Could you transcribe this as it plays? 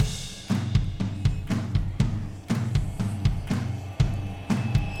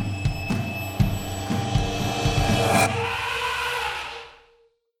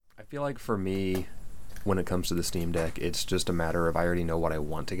feel like for me, when it comes to the Steam Deck, it's just a matter of I already know what I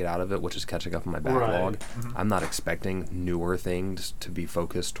want to get out of it, which is catching up on my backlog. Right. Mm-hmm. I'm not expecting newer things to be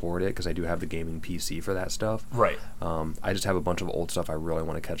focused toward it because I do have the gaming PC for that stuff. Right. I just have a bunch of old stuff I really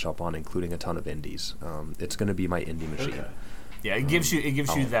want to catch up on, including a ton of indies. It's going to be my indie machine. Okay. Yeah, it gives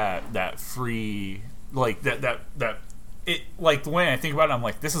you that free, like that it, like the way I think about it, I'm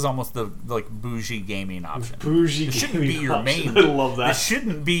like, this is almost the like bougie gaming option. Bougie It shouldn't gaming be your option. main. I love that. This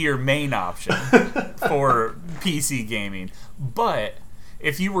shouldn't be your main option for PC gaming. But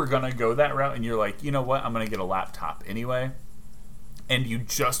if you were gonna go that route and you're like, you know what, I'm gonna get a laptop anyway, and you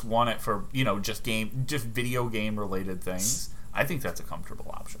just want it for just video game related things, I think that's a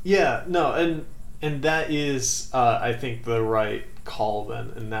comfortable option. Yeah, no, and that is, I think, the right call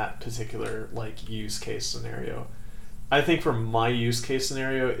then in that particular like use case scenario. I think for my use case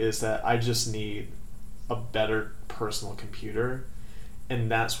scenario is that I just need a better personal computer, and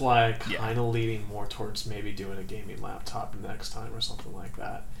that's why I'm kind of leaning more towards maybe doing a gaming laptop next time or something like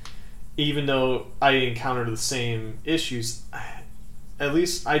that. Even though I encountered the same issues, at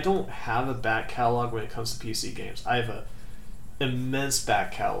least I don't have a back catalog when it comes to PC games. I have a immense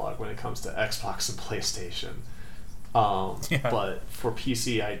back catalog when it comes to Xbox and PlayStation. But for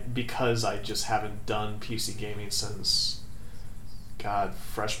PC, because I just haven't done PC gaming since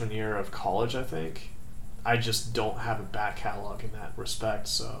freshman year of college, I think I just don't have a back catalog in that respect.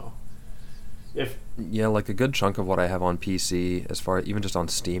 So like a good chunk of what I have on PC, as far even just on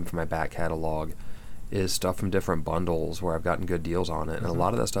Steam for my back catalog, is stuff from different bundles where I've gotten good deals on it, and a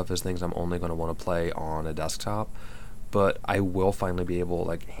lot of that stuff is things I'm only going to want to play on a desktop. But I will finally be able,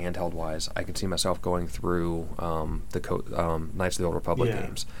 like handheld wise, I can see myself going through Knights of the Old Republic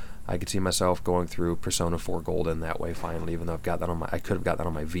games. I could see myself going through Persona 4 Golden that way finally, even though I could have got that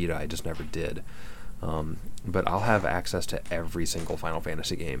on my Vita, I just never did. But I'll have access to every single Final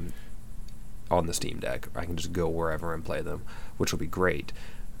Fantasy game on the Steam Deck. I can just go wherever and play them, which will be great.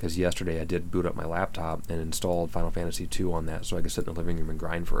 Because yesterday I did boot up my laptop and installed Final Fantasy 2 on that, so I could sit in the living room and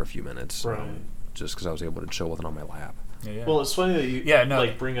grind for a few minutes. Right. Just because I was able to chill with it on my lap. Yeah. Well, it's funny that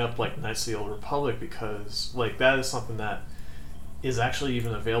you bring up like Knights of the Old Republic, because like that is something that is actually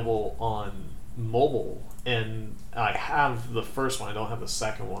even available on mobile, and I have the first one. I don't have the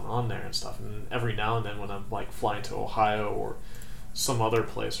second one on there and stuff. And every now and then when I'm like flying to Ohio or some other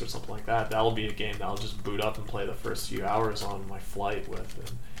place or something like that, that'll be a game that I'll just boot up and play the first few hours on my flight with.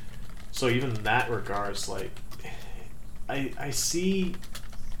 And so even in that regards, like I see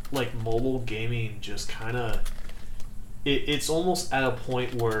like mobile gaming just kind of it's almost at a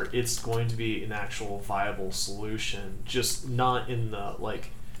point where it's going to be an actual viable solution, just not in the like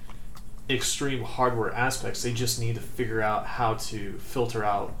extreme hardware aspects. They just need to figure out how to filter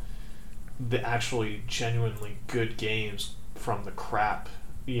out the actually genuinely good games from the crap,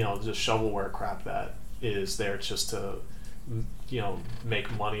 the shovelware crap that is there just to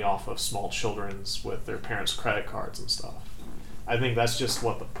make money off of small children's with their parents' credit cards and stuff. I think that's just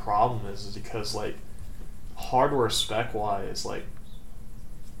what the problem is because like hardware spec wise, like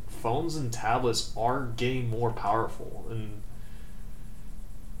phones and tablets are getting more powerful, and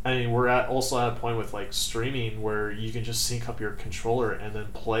I mean we're also at a point with like streaming where you can just sync up your controller and then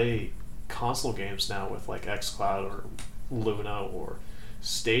play console games now with like xCloud or Luna or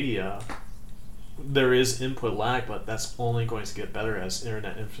Stadia. There is input lag, but that's only going to get better as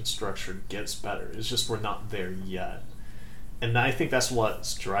internet infrastructure gets better. It's just we're not there yet. And I think that's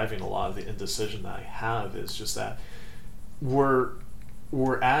what's driving a lot of the indecision that I have, is just that we're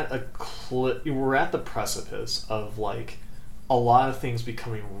at the precipice of like a lot of things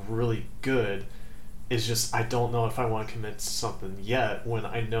becoming really good. It's just I don't know if I want to commit to something yet, when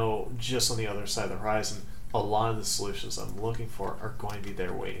I know just on the other side of the horizon a lot of the solutions I'm looking for are going to be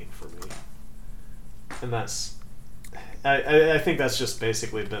there waiting for me. And that's I think that's just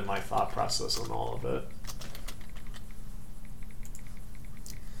basically been my thought process on all of it.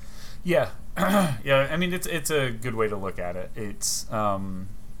 Yeah, yeah. I mean, it's a good way to look at it. It's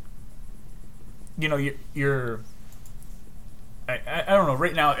you're. I don't know.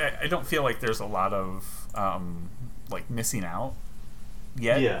 Right now, I don't feel like there's a lot of like missing out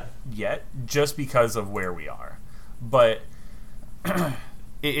yet. Yeah. Yet, just because of where we are, but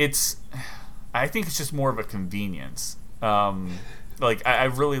it's. I think it's just more of a convenience. Like I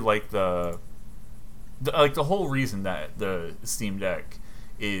really like the whole reason that the Steam Deck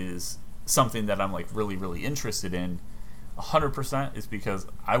is something that I'm like really, really interested in 100% is because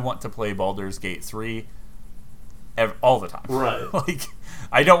I want to play Baldur's Gate 3 all the time. Right. Like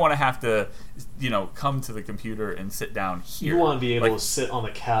I don't want to have to, come to the computer and sit down here. You want to be able like, to sit on the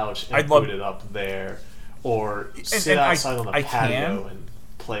couch and boot it up there, or sit outside on the patio and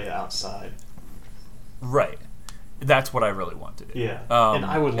play it outside. Right. That's what I really want to do. Yeah. And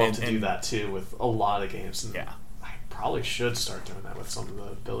I would love to do that too with a lot of games. And yeah. I probably should start doing that with some of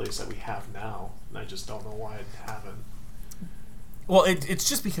the abilities that we have now. And I just don't know why I haven't. Well, it's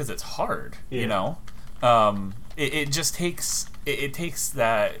just because it's hard, yeah. you know? It just takes... It takes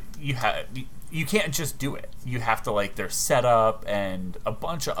that... You can't just do it. You have to, like, there's setup and a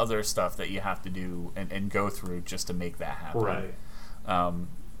bunch of other stuff that you have to do and go through just to make that happen. Right.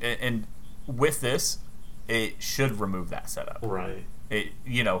 And with this, it should remove that setup. Right.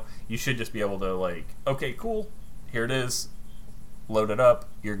 You should just be able to, like, okay, cool, here it is, load it up,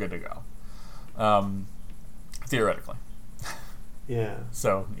 you're good to go. Theoretically. Yeah.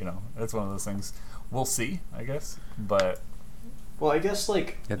 So, that's one of those things. We'll see, I guess. But... Well, I guess,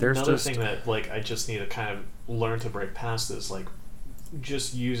 like, there's another thing that, like, I just need to kind of learn to break past is, like,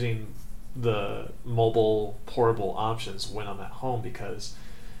 just using the mobile portable options when I'm at home, because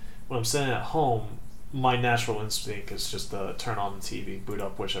when I'm sitting at home, my natural instinct is just to turn on the TV, boot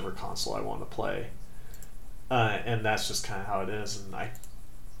up whichever console I want to play. And that's just kind of how it is, and I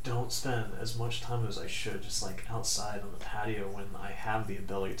don't spend as much time as I should just, like, outside on the patio when I have the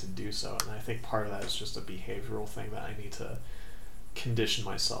ability to do so, and I think part of that is just a behavioral thing that I need to condition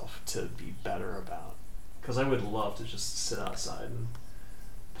myself to be better about, because I would love to just sit outside and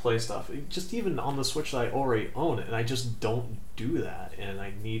play stuff, just even on the Switch that I already own, and I just don't do that, and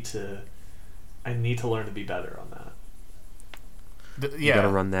I need to learn to be better on that. You gotta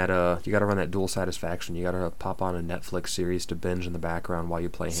run that dual satisfaction. You gotta pop on a Netflix series to binge in the background while you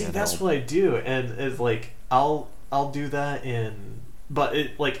play handheld. See, that's what I do, and it's like I'll do that but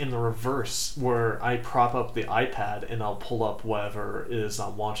it, like, in the reverse, where I prop up the iPad and I'll pull up whatever it is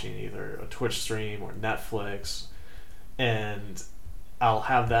I'm watching, either a Twitch stream or Netflix, and I'll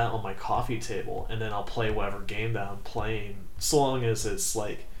have that on my coffee table, and then I'll play whatever game that I'm playing, so long as it's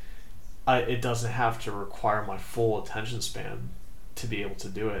like it doesn't have to require my full attention span to be able to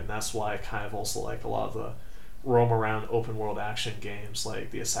do it. And that's why I kind of also like a lot of the roam around open world action games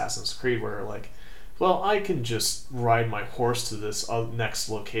like the Assassin's Creed, where, like, well, I can just ride my horse to this next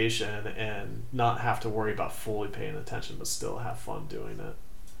location and not have to worry about fully paying attention, but still have fun doing it.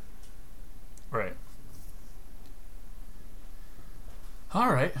 Right.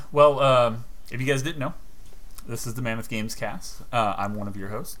 All right. Well, if you guys didn't know, this is the Mammoth Games Cast. I'm one of your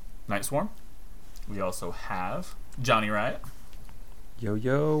hosts, Night Swarm. We also have Johnny Riot. Yo,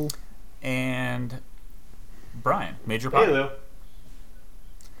 yo. And Brian, Major Pop. Hey, Lou.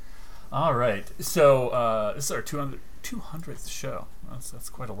 All right. So this is our 200th show. That's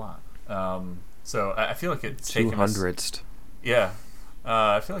quite a lot. So I feel like it's taken us... 200th. Yeah.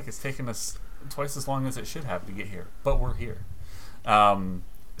 I feel like it's taken us twice as long as it should have to get here. But we're here.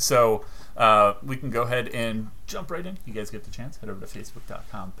 So we can go ahead and jump right in. You guys get the chance. Head over to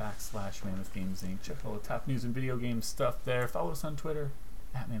facebook.com/Mammoth Games Inc. Check all the top news and video game stuff there. Follow us on Twitter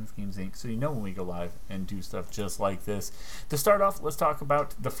 @Mammoth Games Inc. so you know when we go live and do stuff just like this. To start off, let's talk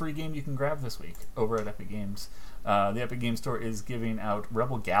about the free game you can grab this week over at Epic Games. The Epic Games Store is giving out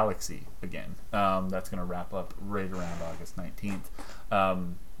Rebel Galaxy again. That's going to wrap up right around August 19th.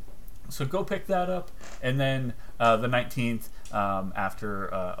 So go pick that up, and then the 19th,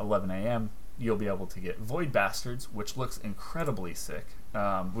 after 11 a.m., you'll be able to get Void Bastards, which looks incredibly sick. We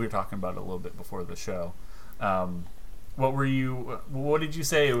were talking about it a little bit before the show. What did you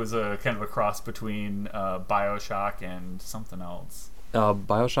say? It was a kind of a cross between BioShock and something else.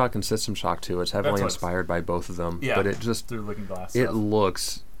 BioShock and System Shock 2. It's heavily inspired by both of them. Yeah, but it just through Looking Glass it stuff.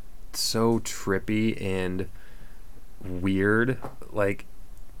 Looks so trippy and weird. Like,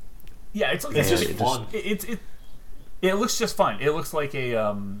 yeah, it's just fun. It looks just fun. It looks like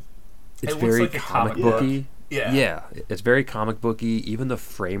a it's very like comic booky. Yeah, it's very comic booky. Even the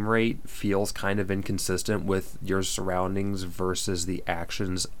frame rate feels kind of inconsistent with your surroundings versus the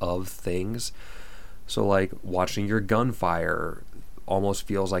actions of things. So, like, watching your gunfire almost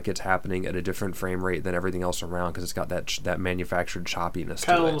feels like it's happening at a different frame rate than everything else around, because it's got that manufactured choppiness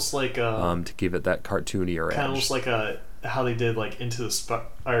kind to of it. Almost like to give it that cartoonier edge. Kind of almost like how they did, like, Into the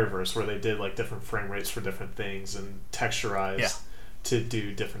Spider-Verse, where they did, like, different frame rates for different things and texturized to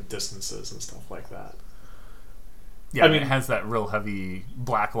do different distances and stuff like that. Yeah, I mean, it has that real heavy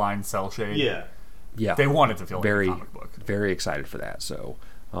black line cell shade. Yeah. They want it to feel like a comic book. Very excited for that. So,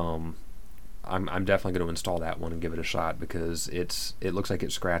 I'm definitely going to install that one and give it a shot, because it looks like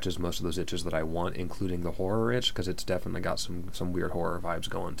it scratches most of those itches that I want, including the horror itch, because it's definitely got some weird horror vibes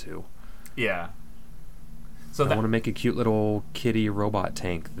going too. Yeah. So I want to make a cute little kitty robot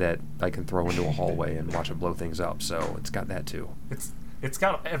tank that I can throw into a hallway and watch it blow things up. So it's got that too. It's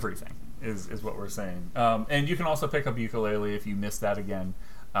got everything. Is what we're saying. And you can also pick up Yooka-Laylee if you missed that again.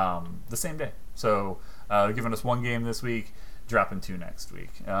 the same day. So giving us 1 game this week, dropping 2 next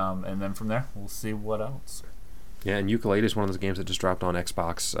week. And then from there, we'll see what else. Yeah, and Yooka-Laylee is one of those games that just dropped on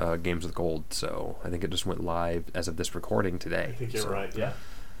Xbox Games with Gold, so I think it just went live as of this recording today. I think you're right, yeah.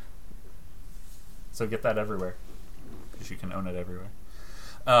 So get that everywhere, because you can own it everywhere.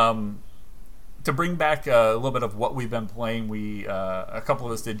 To bring back a little bit of what we've been playing, we a couple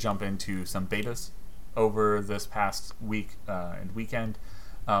of us did jump into some betas over this past week and weekend.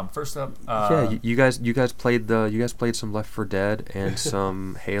 First up, you guys played some Left 4 Dead and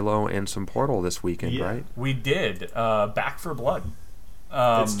some Halo and some Portal this weekend, right? We did. Back 4 Blood.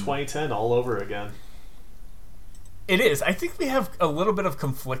 It's 2010 all over again. It is. I think we have a little bit of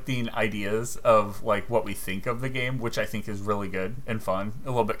conflicting ideas of like what we think of the game, which I think is really good and fun, a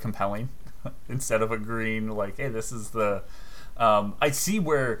little bit compelling. Instead of agreeing like, hey, this is the. I see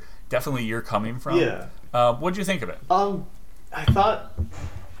where definitely you're coming from. Yeah. What'd you think of it? I thought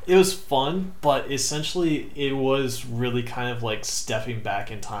it was fun, but essentially it was really kind of like stepping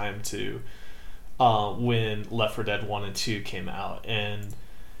back in time to when Left 4 Dead 1 and 2 came out, and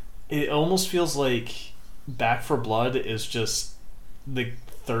it almost feels like Back 4 Blood is just the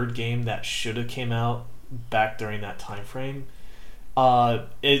third game that should have came out back during that time frame.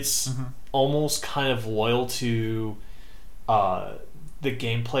 It's almost kind of loyal to the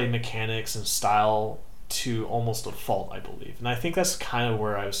gameplay mechanics and style to almost a fault, I believe. And I think that's kind of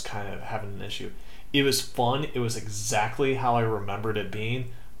where I was kind of having an issue. It was fun. It was exactly how I remembered it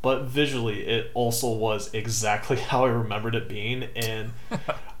being. But visually, it also was exactly how I remembered it being. And,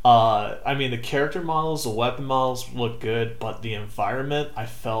 I mean, the character models, the weapon models look good, but the environment, I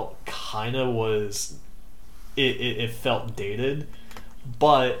felt kind of was... It felt dated.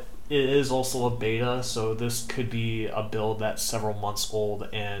 But it is also a beta, so this could be a build that's several months old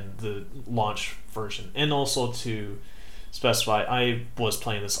and the launch version. And also to specify, I was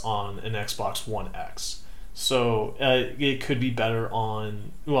playing this on an Xbox One X. So it could be better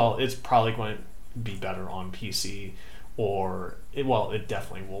on... Well, it's probably going to be better on PC, or... it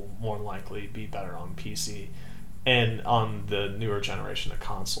definitely will more likely be better on PC and on the newer generation of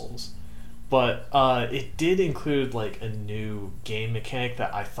consoles. But it did include like a new game mechanic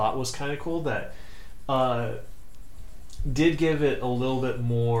that I thought was kind of cool, that did give it a little bit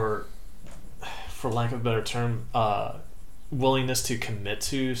more, for lack of a better term, willingness to commit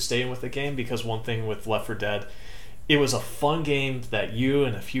to staying with the game. Because one thing with Left 4 Dead, it was a fun game that you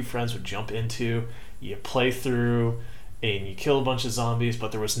and a few friends would jump into, you play through, and you kill a bunch of zombies,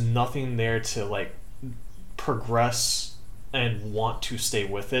 but there was nothing there to like progress and want to stay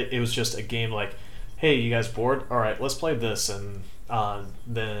with it. It was just a game like, hey, you guys bored? All right, let's play this, and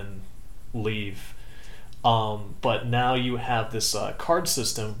then leave. But now you have this card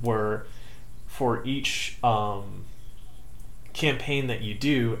system where for each campaign that you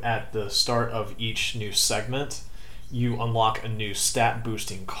do at the start of each new segment, you unlock a new stat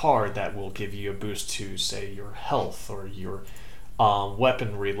boosting card that will give you a boost to, say, your health or your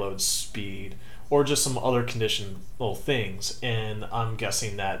weapon reload speed, or just some other conditional things. And I'm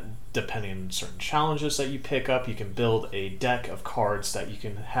guessing that depending on certain challenges that you pick up, you can build a deck of cards that you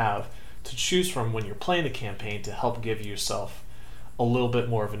can have to choose from when you're playing the campaign to help give yourself a little bit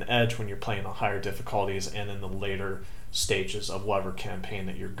more of an edge when you're playing on higher difficulties and in the later stages of whatever campaign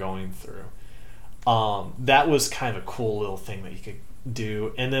that you're going through. That was kind of a cool little thing that you could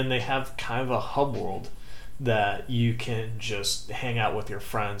do. And then they have kind of a hub world that you can just hang out with your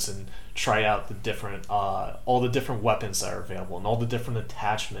friends and try out the different all the different weapons that are available and all the different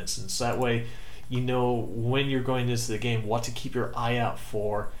attachments, and so that way you know when you're going into the game what to keep your eye out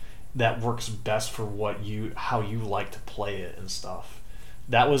for that works best for how you like to play it and stuff.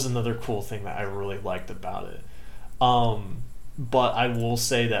 That was another cool thing that I really liked about it. But I will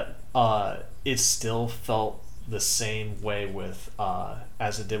say that it still felt the same way with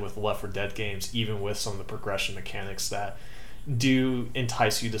as it did with Left 4 Dead games, even with some of the progression mechanics that do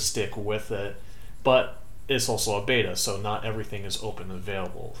entice you to stick with it. But it's also a beta, so not everything is open and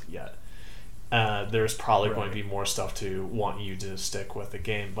available yet. There's probably going to be more stuff to want you to stick with the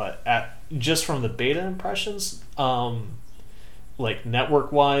game. But just from the beta impressions, like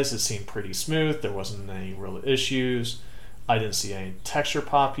network-wise, it seemed pretty smooth. There wasn't any real issues. I didn't see any texture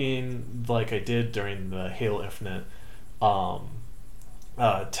popping like I did during the Halo Infinite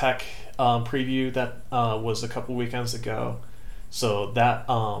tech preview that was a couple weekends ago. So that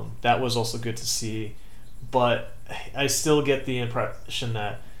was also good to see. But I still get the impression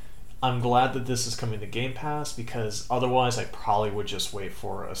that I'm glad that this is coming to Game Pass, because otherwise I probably would just wait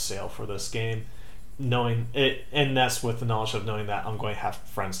for a sale for this game, knowing it, and that's with the knowledge of knowing that I'm going to have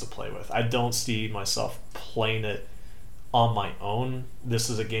friends to play with. I don't see myself playing it on my own. This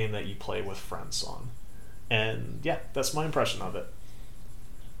is a game that you play with friends on. And yeah, that's my impression of it.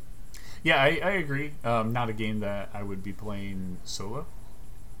 Yeah, I agree. Not a game that I would be playing solo.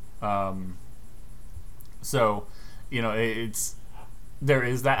 So, there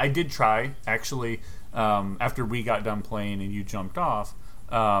is that. I did try, actually, after we got done playing and you jumped off,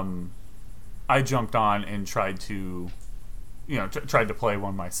 I jumped on and tried to play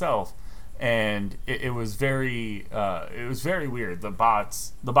one myself, and it was very weird. The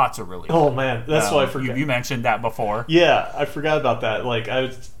bots are really oh good. Man, that's why I forgot. You mentioned that before. Yeah, I forgot about that. Like, I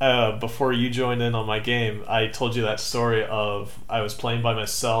was before you joined in on my game, I told you that story of I was playing by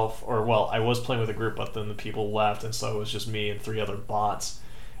myself, or well, I was playing with a group, but then the people left, and so it was just me and 3 other bots,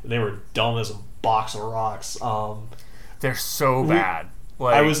 and they were dumb as a box of rocks. They're so bad.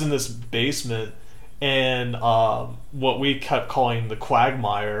 Like, I was in this basement, and what we kept calling the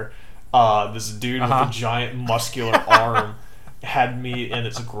Quagmire, this dude with a giant muscular arm had me in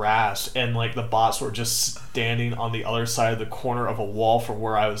its grasp, and like the bots were just standing on the other side of the corner of a wall from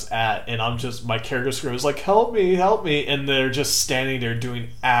where I was at, and my character scream was like, help me, and they're just standing there doing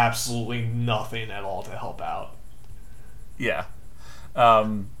absolutely nothing at all to help out. Yeah.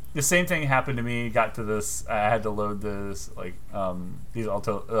 The same thing happened to me. Got to this, I had to load this these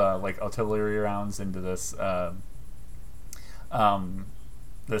artillery rounds into this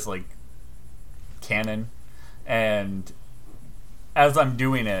this like cannon, and as I'm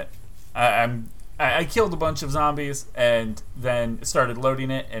doing it, I killed a bunch of zombies and then started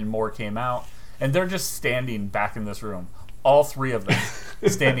loading it, and more came out, and they're just standing back in this room. All 3 of them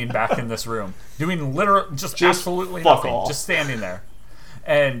standing back in this room, doing just absolutely nothing, all. just standing there.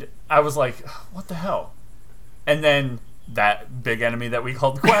 And I was like, what the hell? And then that big enemy that we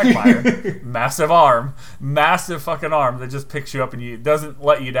called the Quagmire, massive fucking arm that just picks you up and doesn't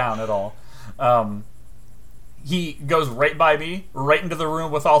let you down at all. He goes right by me, right into the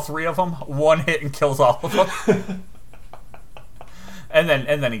room with all 3 of them, 1 hit and kills all of them. and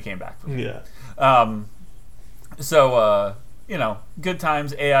then he came back. Yeah. So good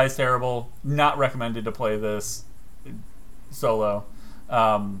times. AI is terrible. Not recommended to play this solo.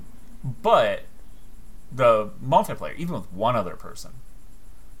 But the multiplayer, even with 1 other person,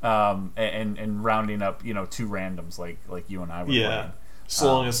 and rounding up, 2 randoms like you and I were playing. So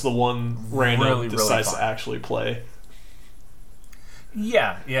long as the one random decides to actually play.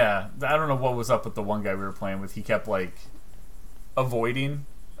 Yeah. I don't know what was up with the one guy we were playing with. He kept avoiding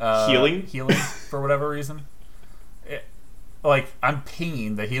healing for whatever reason. I'm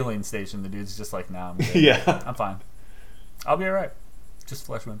pinging the healing station. The dude's just like, nah, I'm good. Yeah, I'm fine. I'll be alright. Just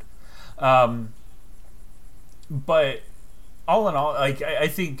flesh wound. But all in all, I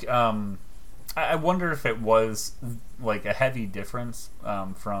think I wonder if it was a heavy difference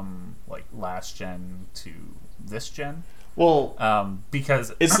from last gen to this gen. Well,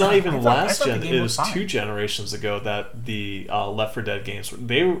 because it's not even last gen. It was 2 generations ago that the Left 4 Dead games were.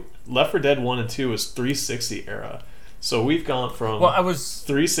 Left 4 Dead 1 and 2 was 360 era. So we've gone from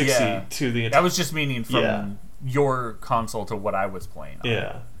 360 to the. I was just meaning from your console to what I was playing on.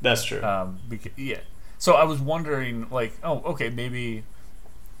 Yeah, that's true. So I was wondering,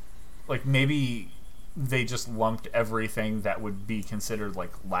 maybe they just lumped everything that would be considered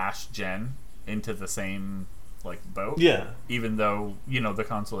last gen into the same boat. Yeah. Even though the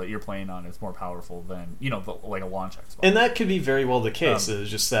console that you're playing on is more powerful than a launch Xbox. And that could be very well the case.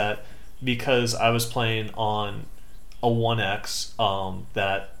 It's just that because I was playing on a 1X,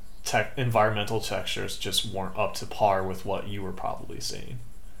 that environmental textures just weren't up to par with what you were probably seeing.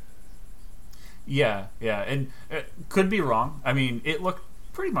 Yeah, and it could be wrong. I mean, it looked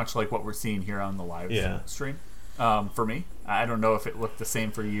pretty much like what we're seeing here on the live stream. For me, I don't know if it looked the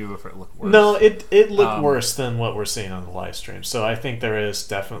same for you, if it looked worse. No, it looked worse than what we're seeing on the live stream. So I think there is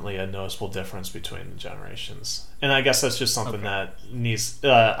definitely a noticeable difference between the generations, and I guess that's just something that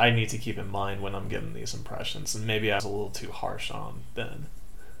I need to keep in mind when I'm giving these impressions, and maybe I was a little too harsh on then.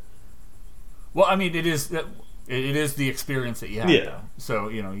 Well, I mean, it is the experience that you have. Yeah. Though. So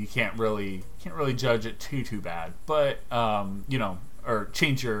you can't really judge it too bad, but or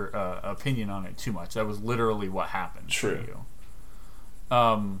change your opinion on it too much. That was literally what happened. True. For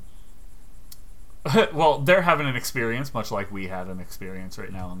you. Well, they're having an experience much like we had an experience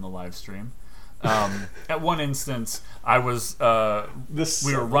right now on the live stream. At one instance, I was we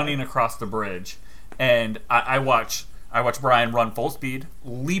were running across the bridge, and I watch Brian run full speed,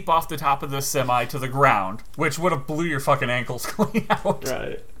 leap off the top of this semi to the ground, which would have blew your fucking ankles clean out.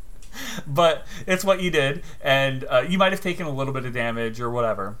 Right. But it's what you did, and you might have taken a little bit of damage or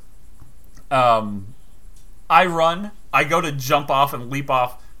whatever. I go to jump off and leap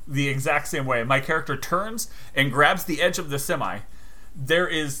off. the exact same way. My character turns and grabs the edge of the semi. There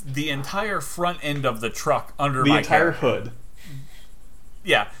is the entire front end of the truck under my entire character. hood.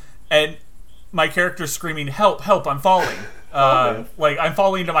 Yeah, and my character's screaming, "Help! Help! I'm falling!" Like I'm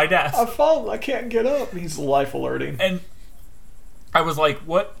falling to my death. I'm falling. I can't get up. He's life alerting. And I was like,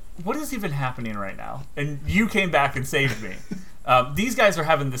 "What is even happening right now?" And you came back and saved me. These guys are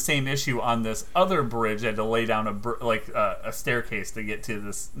having the same issue on this other bridge. They had to lay down a staircase to get to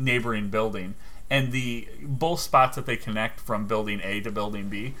this neighboring building. And both spots that they connect from building A to building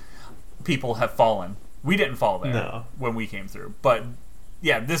B, people have fallen. We didn't fall there when we came through. But,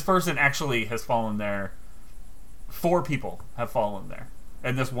 yeah, this person actually has fallen there. 4 people have fallen there.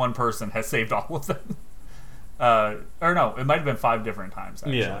 And this one person has saved all of them. Or no, it might have been 5 different times,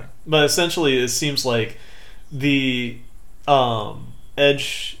 actually. Yeah. But essentially, it seems like the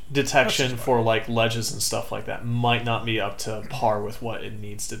edge detection for, like, ledges and stuff like that might not be up to par with what it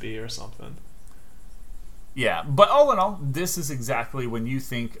needs to be or something. Yeah, but all in all, this is exactly when you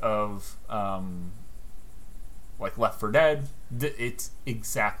think of like Left 4 Dead. It's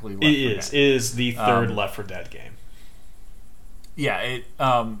exactly Left 4 Dead. It is the third Left 4 Dead game. Yeah,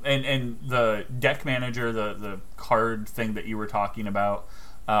 and the deck manager, the card thing that you were talking about,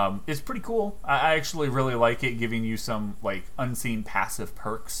 is pretty cool. I actually really like it, giving you some like unseen passive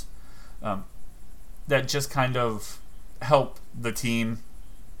perks that just kind of help the team.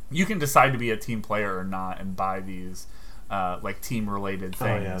 You can decide to be a team player or not and buy these like team-related things.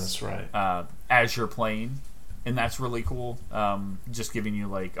 Oh, yeah, that's right. As you're playing, and that's really cool. Just giving you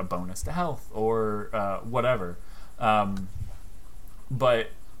like a bonus to health or whatever. But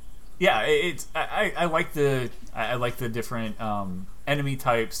yeah, I like the different enemy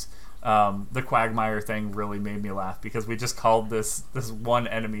types. The Quagmire thing really made me laugh because we just called this one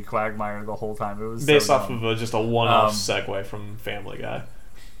enemy Quagmire the whole time. It was based so off of just a one-off segue from Family Guy.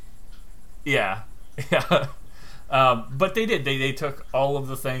 Yeah. But they did. They took all of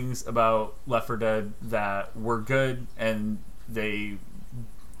the things about Left 4 Dead that were good, and they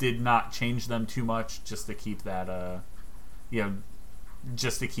did not change them too much, just to keep that,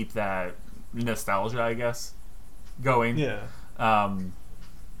 just to keep that nostalgia, I guess, going. Yeah.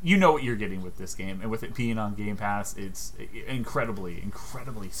 You know what you're getting with this game, and with it being on Game Pass, it's incredibly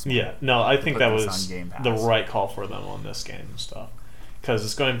smart. Yeah. No, I think that was the right call for them on this game and stuff. Because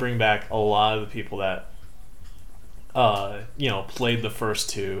it's going to bring back a lot of the people that, played the first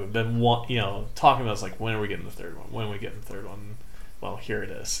 2. Been talking about, it's like, when are we getting the third one? When are we getting the third one? Well, here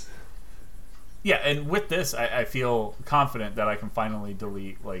it is. Yeah, and with this, I feel confident that I can finally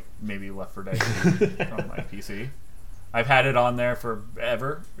delete, like, maybe Left 4 Dead 2 from my PC. I've had it on there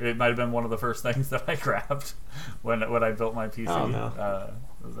forever. It might have been one of the first things that I grabbed when I built my PC. Oh, no.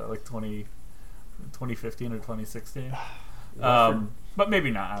 Was that like 2015 or 2016? But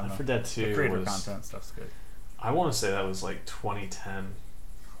maybe not. I don't know. Left 4 Dead 2 the creator content stuff's good. I want to say that was like 2010.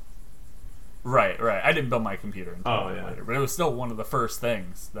 Right. I didn't build my computer until later, but it was still one of the first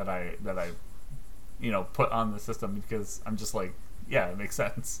things that I put on the system because I'm just like, yeah, it makes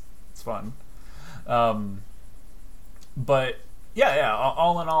sense. It's fun. But yeah.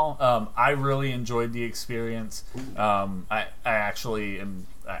 All in all, I really enjoyed the experience. I actually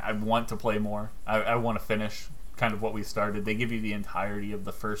I want to play more. I want to finish kind of what we started. They give you the entirety of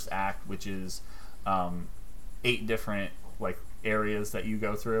the first act, which is 8 different like areas that you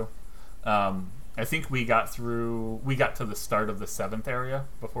go through. I think we got to the start of the 7th area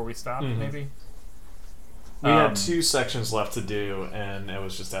before we stopped. Maybe we had 2 sections left to do, and it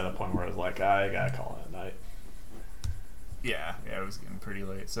was just at a point where I was like, I gotta call it a night. Yeah, it was getting pretty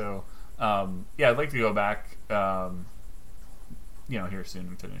late. So I'd like to go back here soon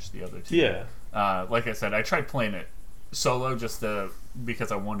and finish the other 2. Yeah. Like I said, I tried playing it solo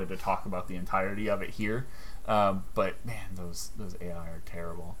because I wanted to talk about the entirety of it here. But man, those AI are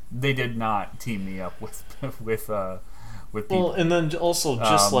terrible. They did not team me up with people. Well, and then also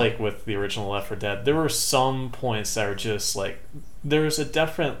just like with the original Left 4 Dead, there were some points that were just like there's a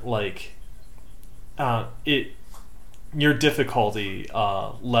different like your difficulty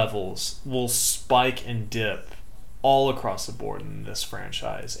levels will spike and dip all across the board in this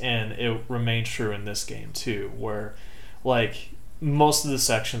franchise, and it remains true in this game too, where like most of the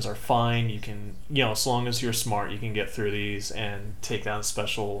sections are fine. You can, as long as you're smart, you can get through these and take down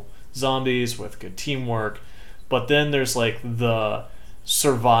special zombies with good teamwork. But then there's like the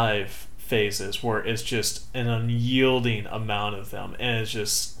survive phases where it's just an unyielding amount of them, and it's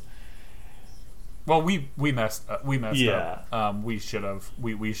just. Well, we messed up. We should have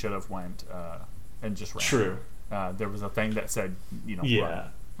went and just ran. True. There was a thing that said, yeah,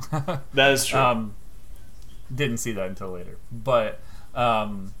 run. That is true. Didn't see that until later, but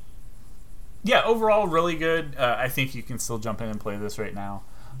Yeah, overall, really good. I think you can still jump in and play this right now.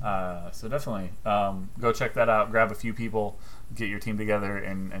 So definitely go check that out. Grab a few people, get your team together,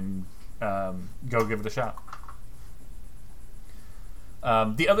 and go give it a shot.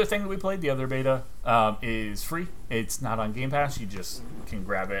 The other thing that we played, the other beta, is free. It's not on Game Pass. You just can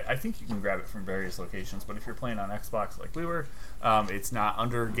grab it. I think you can grab it from various locations, but if you're playing on Xbox like we were, it's not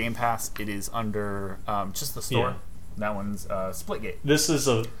under Game Pass. It is under just the store. Yeah. That one's Splitgate.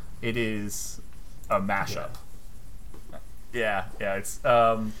 It is a mashup. Yeah. It's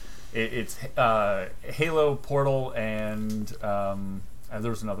it's Halo, Portal, and there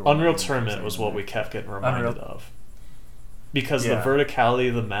was another one. Unreal Tournament was what we kept getting reminded of. Because the verticality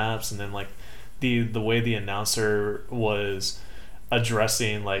of the maps, and then like the way the announcer was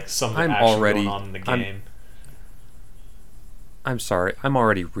addressing like some of the action going on in the game. I'm sorry, I'm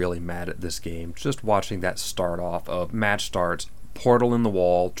already really mad at this game. Just watching that start off of match starts, portal in the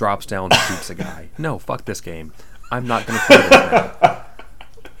wall, drops down, shoots a guy. No, fuck this game. I'm not going to play this now.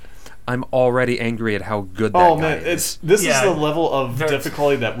 I'm already angry at how good that guy is. This is the level of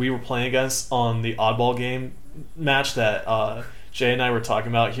difficulty that we were playing against on the Oddball game match that Jay and I were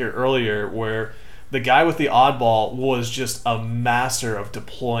talking about here earlier, where the guy with the Oddball was just a master of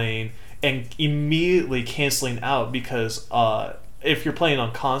deploying and immediately canceling out, because if you're playing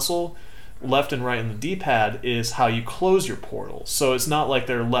on console, left and right in the D-pad is how you close your portals. So it's not like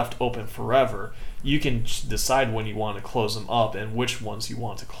they're left open forever. You can decide when you want to close them up and which ones you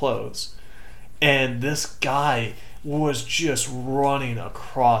want to close. And this guy was just running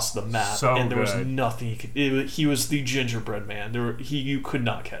across the map, and there was nothing he could. He was the gingerbread man. You could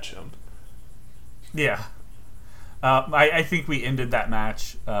not catch him. Yeah, I think we ended that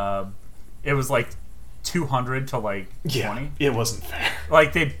match. It was like 200 to like 20. Yeah, it wasn't fair.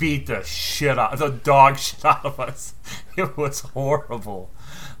 Like they beat the dog shit out of us. It was horrible.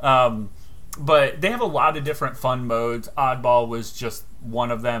 But they have a lot of different fun modes. Oddball was just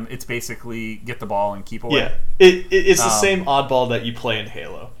one of them. It's basically get the ball and keep away. Yeah, it's the same Oddball that you play in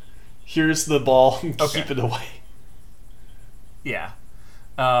Halo. Here's the ball, keep it away. Yeah,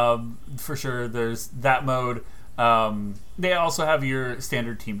 for sure. There's that mode. They also have your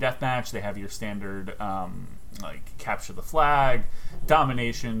standard team deathmatch. They have your standard like capture the flag,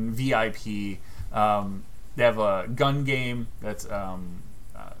 domination, VIP. They have a gun game that's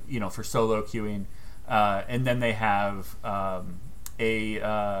for solo queuing, and then they have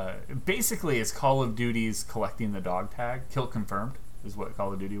basically it's Call of Duty's collecting the dog tag. Kill confirmed is what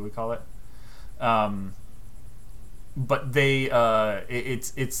Call of Duty would call it. But they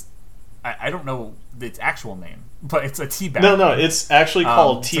it's I don't know its actual name, but it's a teabag. No, it's actually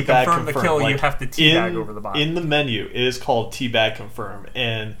called teabag confirm. To confirm the kill, you have to teabag over the body. In the menu, it is called teabag confirm,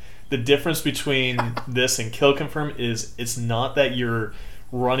 and the difference between this and kill confirm is it's not that you're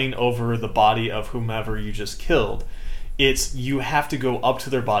running over the body of whomever you just killed. It's you have to go up to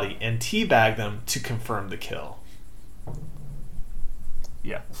their body and teabag them to confirm the kill.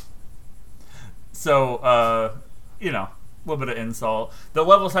 Yeah. So, a little bit of insult. The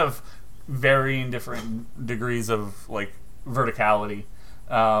levels have varying different degrees of like verticality.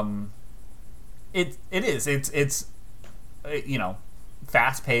 It's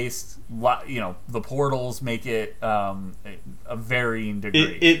fast paced. The portals make it a varying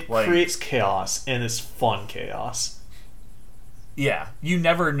degree. It creates chaos, and it's fun chaos. Yeah, you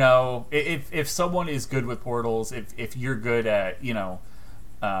never know if someone is good with portals. If you're good at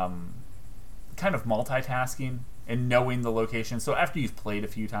kind of multitasking and knowing the location. So after you've played a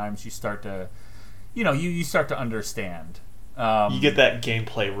few times, you start to, you start to understand. You get that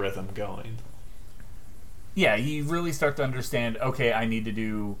gameplay rhythm going. Yeah, you really start to understand, okay, I need to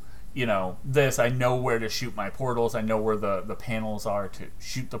do, this. I know where to shoot my portals. I know where the panels are to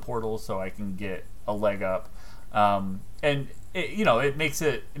shoot the portals so I can get a leg up. And, it makes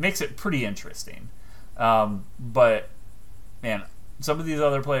it pretty interesting. But, man, some of these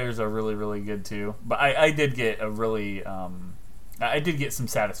other players are really, really good too. But I did get I did get some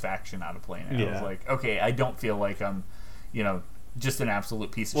satisfaction out of playing it. Yeah. I was like, okay, I don't feel like I'm, just an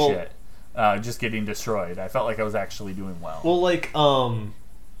absolute piece of shit. Just getting destroyed. I felt like I was actually doing well. Well,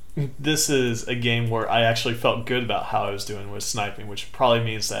 this is a game where I actually felt good about how I was doing with sniping, which probably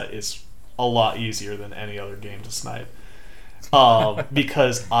means that it's a lot easier than any other game to snipe.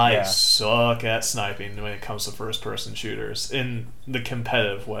 Because I suck at sniping when it comes to first-person shooters in the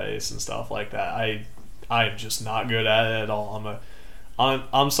competitive ways and stuff like that. I'm just not good at it at all.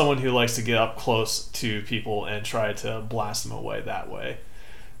 I'm someone who likes to get up close to people and try to blast them away that way.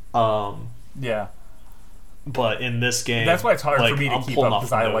 Yeah. But in this game, that's why it's hard for me to keep up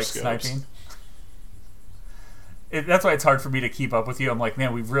because I like sniping. that's why it's hard for me to keep up with you. I'm like,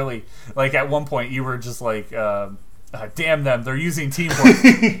 man, we've really, like, at one point you were just like, damn them, they're using teamwork.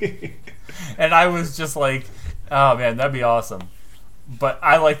 And I was just like, oh man, that'd be awesome. But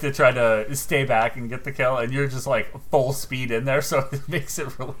I like to try to stay back and get the kill, and you're just like full speed in there, so it makes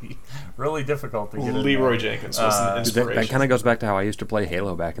it really, really difficult to get in Leroy there. Jenkins was an inspiration. That kind of goes back to how I used to play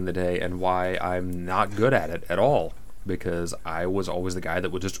Halo back in the day, and why I'm not good at it at all. Because I was always the guy that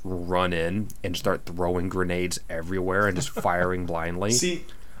would just run in and start throwing grenades everywhere and just firing blindly. See,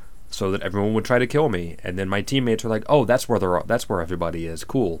 so that everyone would try to kill me, and then my teammates were like, "Oh, that's where everybody is.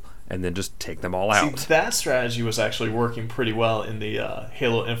 Cool." And then just take them all out. See, that strategy was actually working pretty well in the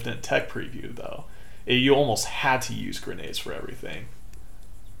Halo Infinite tech preview, though. You almost had to use grenades for everything.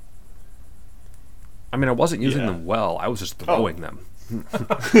 I mean, I wasn't using them well. I was just throwing them.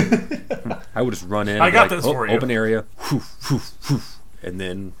 I would just run in. I got this for you. Open area, and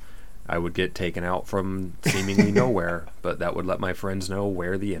then I would get taken out from seemingly nowhere. But that would let my friends know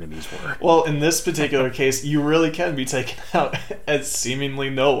where the enemies were. Well, in this particular case, you really can be taken out at seemingly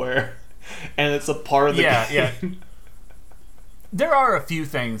nowhere, and it's a part of the game. Yeah. There are a few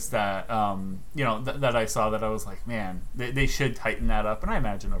things that that I saw that I was like, man, they should tighten that up, and I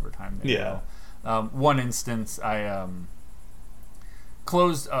imagine over time they will. One instance, I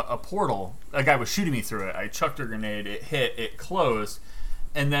closed a portal. A guy was shooting me through it. I chucked a grenade. It hit. It closed.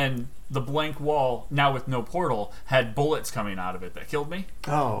 And then the blank wall, now with no portal, had bullets coming out of it that killed me.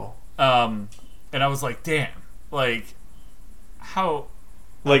 Oh. And I was like, damn. Like, how...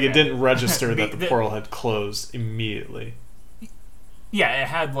 Like, it didn't register that the portal had closed immediately. Yeah, it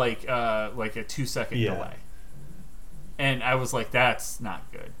had, like a 2-second delay. And I was like, that's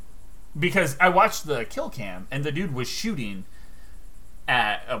not good. Because I watched the kill cam, and the dude was shooting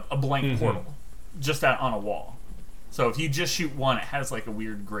at a blank portal, just on a wall. So if you just shoot one, it has like a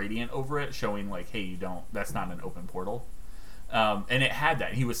weird gradient over it, showing like, hey, that's not an open portal. And it had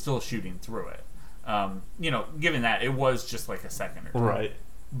that. He was still shooting through it. Given that, it was just like a second or two. Right.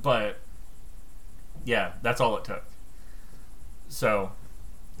 But, yeah, that's all it took. So,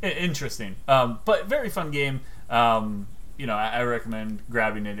 interesting. But very fun game. I recommend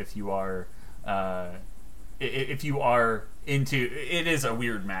grabbing it if you are into. It is a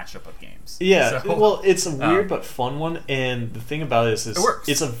weird mashup of games. Yeah, so, well, it's a weird but fun one, and the thing about it is it works.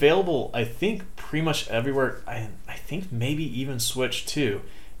 It's available, I think, pretty much everywhere. I think maybe even Switch too,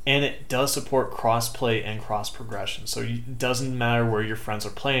 and it does support cross-play and cross-progression, so it doesn't matter where your friends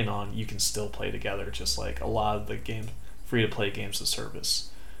are playing on, you can still play together, just like a lot of the free-to-play games of service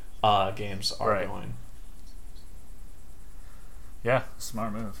games are going. Yeah,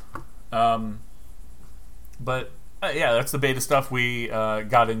 smart move. But that's the beta stuff we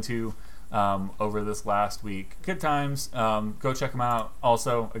got into over this last week. Good times. Go check them out.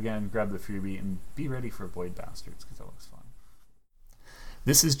 Also, again, grab the freebie and be ready for Void Bastards because that looks fun.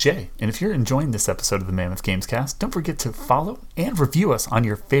 This is Jay, and if you're enjoying this episode of the Mammoth Gamescast, don't forget to follow and review us on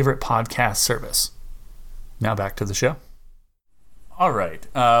your favorite podcast service. Now back to the show. All right,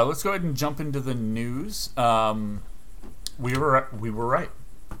 let's go ahead and jump into the news. We were right,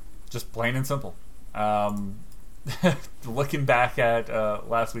 just plain and simple. Looking back at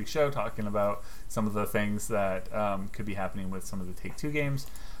last week's show, talking about some of the things that could be happening with some of the Take-Two games.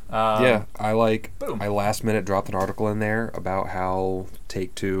 I boom. I last minute dropped an article in there about how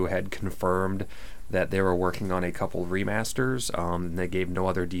Take-Two had confirmed that they were working on a couple remasters. And they gave no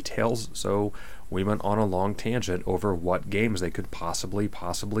other details, so we went on a long tangent over what games they could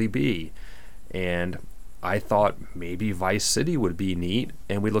possibly be. And I thought maybe Vice City would be neat,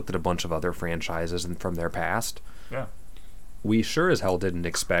 and we looked at a bunch of other franchises from their past. Yeah. We sure as hell didn't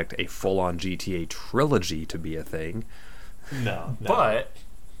expect a full-on GTA trilogy to be a thing. No. But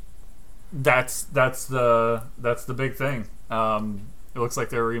that's the big thing. It looks like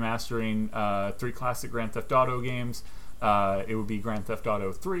they're remastering 3 classic Grand Theft Auto games. It would be Grand Theft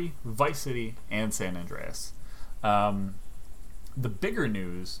Auto 3, Vice City, and San Andreas. The bigger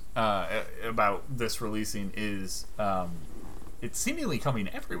news about this releasing is it's seemingly coming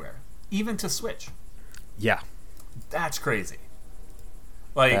everywhere, even to Switch. Yeah. That's crazy.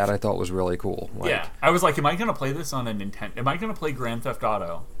 Like, that I thought was really cool. I was like, am I going to play this on a Nintendo? Am I going to play Grand Theft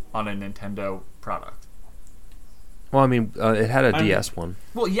Auto on a Nintendo product? Well, I mean, it had a DS one.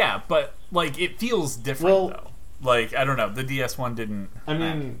 Well, yeah, but like it feels different though. Like, I don't know, the DS one didn't. I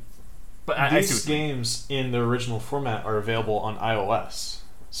mean, but these games in the original format are available on iOS,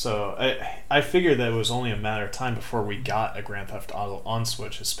 so I figured that it was only a matter of time before we got a Grand Theft Auto on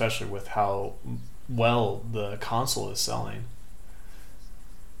Switch, especially with how well the console is selling.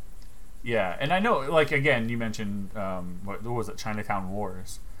 Yeah, and I know, like, again, you mentioned what was it, Chinatown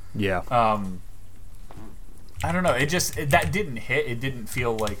Wars? Yeah. I don't know. That didn't hit. It didn't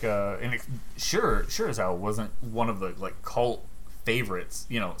feel like sure as hell wasn't one of the like cult favorites.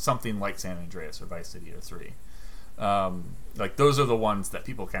 Something like San Andreas or Vice City or 3. Like those are the ones that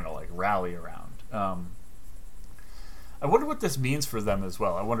people kind of like rally around. I wonder what this means for them as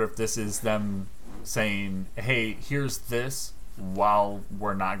well. I wonder if this is them saying, "Hey, here's this," while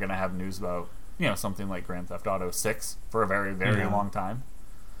we're not going to have news about something like Grand Theft Auto 6 for a very, very long time.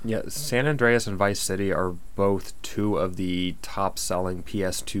 Yeah, San Andreas and Vice City are both 2 of the top-selling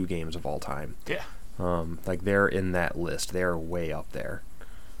PS2 games of all time. Yeah. Like they're in that list. They're way up there.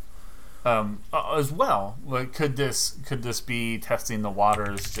 As well, like could this be testing the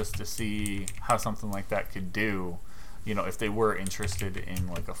waters just to see how something like that could do? If they were interested in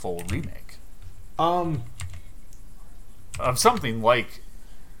like a full remake. Of something like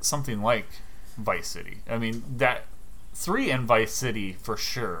Vice City. I mean, that 3 and Vice City for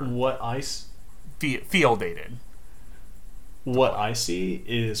sure. What I feel dated. What I see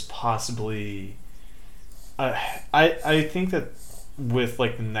is possibly. I think that with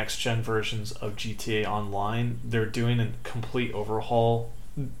like the next gen versions of GTA Online, they're doing a complete overhaul.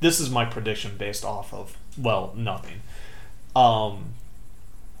 This is my prediction based off of nothing.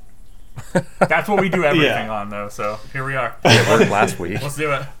 That's what we do everything on, though. So here we are. It worked last week. Let's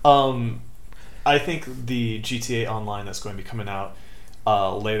do it. I think the GTA Online that's going to be coming out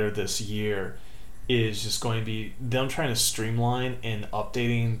later this year is just going to be them trying to streamline and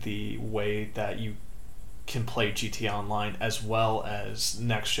updating the way that you can play GTA Online as well as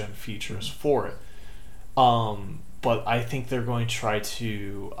next gen features for it. But I think they're going to try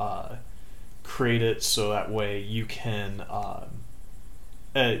to create it so that way you can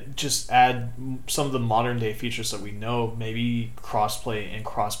just add some of the modern day features that we know, maybe crossplay and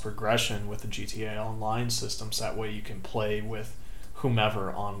cross progression with the GTA Online systems. That way you can play with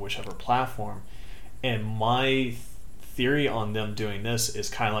whomever on whichever platform. And my theory on them doing this is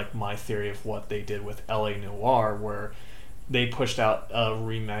kind of like my theory of what they did with LA Noire, where they pushed out a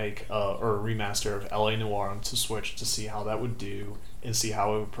remake or a remaster of LA Noire onto Switch to see how that would do and see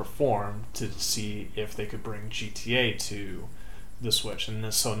how it would perform, to see if they could bring GTA to the Switch.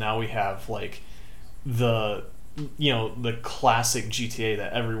 And so now we have like the classic GTA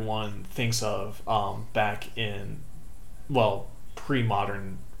that everyone thinks of back in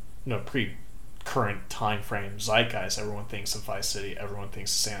pre-modern, pre-current time frame zeitgeist. Everyone thinks of Vice City, everyone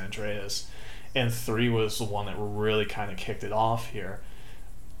thinks of San Andreas, and 3 was the one that really kind of kicked it off here.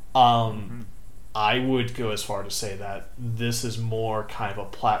 I would go as far to say that this is more kind of a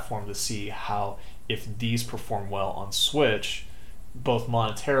platform to see how, if these perform well on Switch, both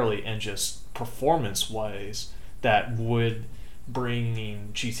monetarily and just performance-wise, that would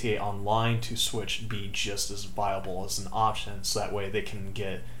bringing GTA Online to Switch be just as viable as an option, so that way they can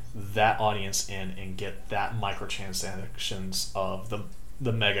get that audience in and get that microtransactions of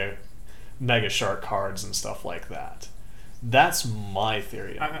the mega shark cards and stuff like that. That's my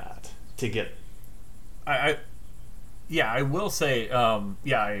theory on that. To get I will say,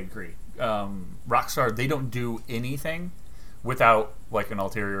 I agree. Rockstar, they don't do anything without like an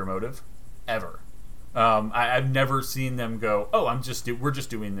ulterior motive, ever. I've never seen them go, "Oh, we're just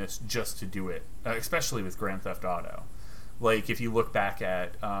doing this just to do it." Especially with Grand Theft Auto. Like if you look back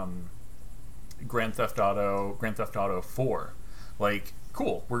at Grand Theft Auto 4, like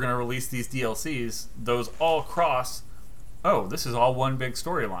cool, we're gonna release these DLCs. Those all cross. Oh, this is all one big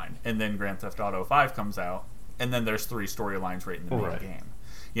storyline, and then Grand Theft Auto 5 comes out, and then there's 3 storylines right in the main game.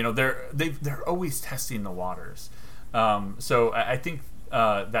 They're always testing the waters. So I think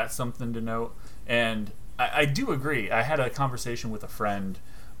that's something to note, and I do agree. I had a conversation with a friend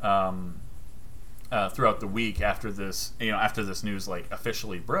throughout the week after this news like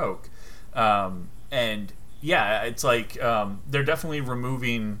officially broke, and yeah, it's like they're definitely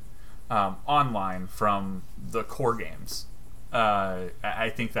removing online from the core games. I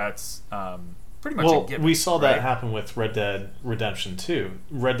think that's pretty much a given. We saw that happen with Red Dead Redemption 2.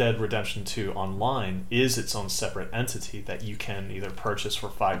 Red Dead Redemption 2 Online is its own separate entity that you can either purchase for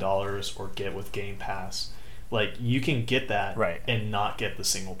 $5 or get with Game Pass. Like, you can get that and not get the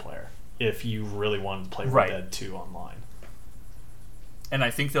single player if you really want to play Red Dead 2 Online. And I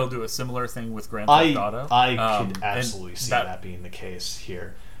think they'll do a similar thing with Grand Theft Auto. I could absolutely see that being the case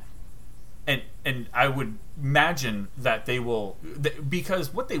here. And I would imagine that they will,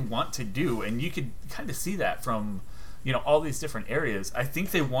 because what they want to do, and you could kind of see that from all these different areas. I think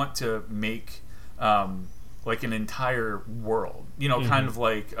they want to make like an entire world, kind of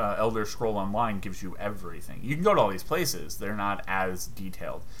like Elder Scroll Online gives you everything. You can go to all these places; they're not as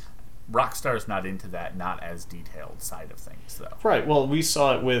detailed. Rockstar's not into that, not as detailed side of things, though. Right. Well, we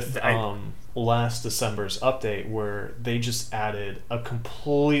saw it with last December's update where they just added a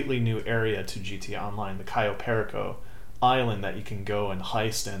completely new area to GTA Online, the Cayo Perico island that you can go and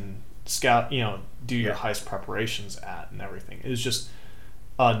heist and scout, do your heist preparations at and everything. It's just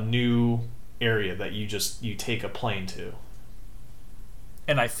a new area that you take a plane to.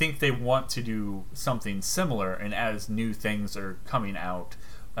 And I think they want to do something similar, and as new things are coming out,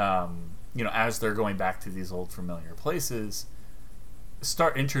 as they're going back to these old familiar places,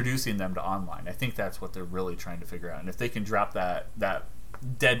 start introducing them to online. I think that's what they're really trying to figure out. And if they can drop that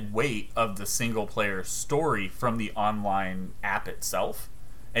dead weight of the single player story from the online app itself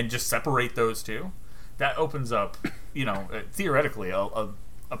and just separate those two, that opens up, theoretically a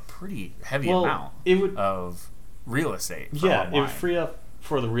pretty heavy amount of real estate for online. It would free up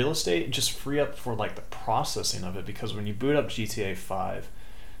for the real estate, just free up for like the processing of it, because when you boot up GTA 5,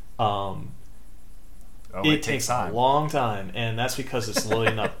 it takes a long time, and that's because it's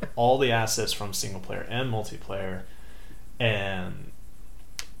loading up all the assets from single player and multiplayer, and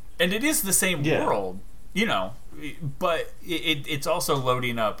it is the same world, but it's also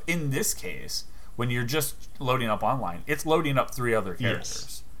loading up, in this case, when you're just loading up online, it's loading up 3 other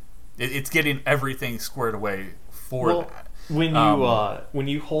characters. Yes. It's getting everything squared away for that. When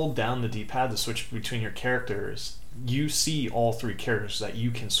you hold down the D-pad to switch between your characters, you see all 3 characters that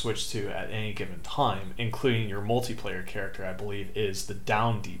you can switch to at any given time, including your multiplayer character, I believe, is the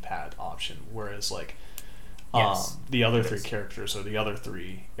down D-pad option, whereas the other 3 characters are the other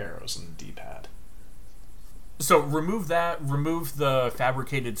 3 arrows in the D-pad. So remove the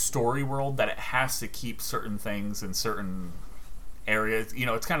fabricated story world that it has to keep certain things in certain areas.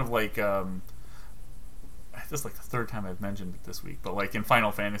 It's kind of like... this is like the 3rd time I've mentioned it this week, but like in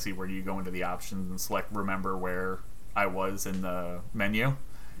Final Fantasy, where you go into the options and select remember where I was in the menu,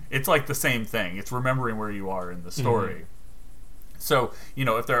 it's like the same thing. It's remembering where you are in the story. Mm-hmm. So,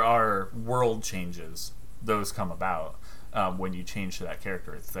 if there are world changes, those come about when you change to that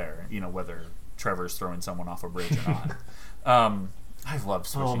character. It's there, whether Trevor's throwing someone off a bridge or not. I love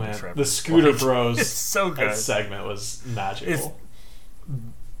switching to Trevor. The Scooter Bros. It's so good. That segment was magical. It's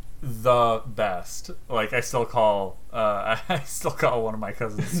the best. Like, I still call one of my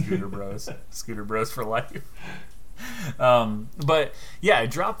cousins Scooter Bros. Scooter Bros for life. But yeah,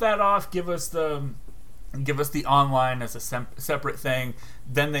 drop that off. Give us the online as a separate thing.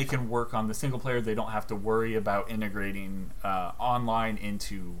 Then they can work on the single player. They don't have to worry about integrating online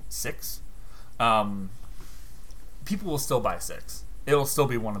into 6. People will still buy 6. It'll still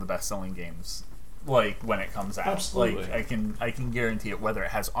be one of the best selling games, like, when it comes out. Absolutely. Like, I can guarantee it, whether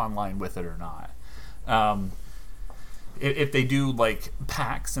it has online with it or not. If they do like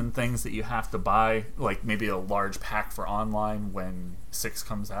packs and things that you have to buy, like maybe a large pack for online when 6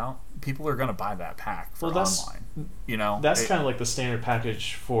 comes out, people are going to buy that pack for online. That's kind of like the standard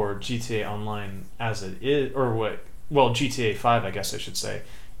package for GTA Online as it is, or GTA 5, I guess I should say,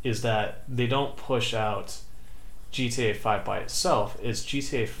 is that they don't push out GTA 5 by itself. It's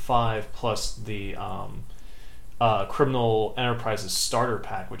GTA 5 plus the Criminal Enterprises starter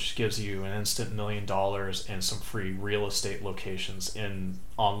pack, which gives you an instant $1 million and some free real estate locations in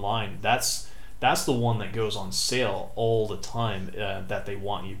online. That's the one that goes on sale all the time, that they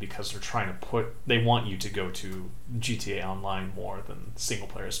want you, because they want you to go to GTA Online more than single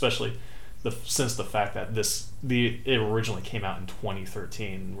player, especially since the fact that it originally came out in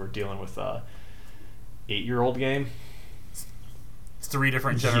 2013. We're dealing with a 8-year-old game. It's 3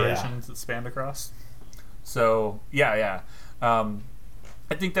 different generations that spanned across. So yeah. I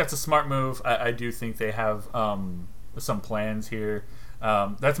think that's a smart move. I do think they have some plans here.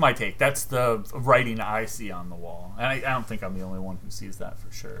 That's my take. That's the writing I see on the wall, and I don't think I'm the only one who sees that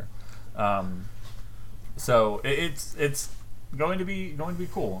for sure. So it's going to be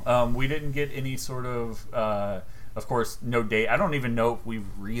cool. We didn't get any sort of course, no date. I don't even know if we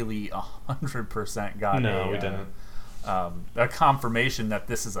really 100% got we didn't. A confirmation that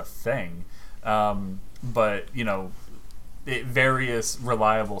this is a thing. But various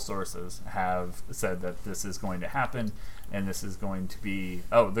reliable sources have said that this is going to happen, and this is going to be...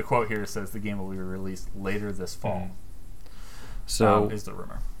 Oh, the quote here says the game will be released later this fall. So is the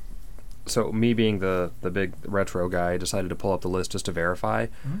rumor. So me being the big retro guy, I decided to pull up the list just to verify.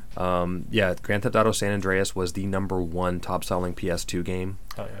 Mm-hmm. Grand Theft Auto San Andreas was the #1 top-selling PS2 game.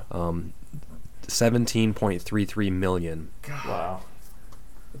 Oh, yeah. 17.33 million. God. Wow.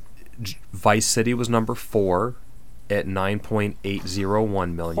 Vice City was number 4 at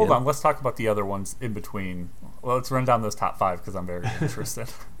 9.801 million. Hold on, let's talk about the other ones in between. Well, let's run down those top 5 because I'm very interested.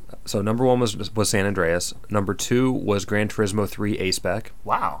 So number 1 was San Andreas. Number 2 was Gran Turismo 3 A-Spec.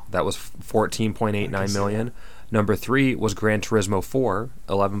 Wow. That was 14.89 million. Number 3 was Gran Turismo 4,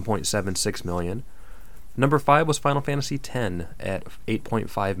 11.76 million. Number 5 was Final Fantasy X at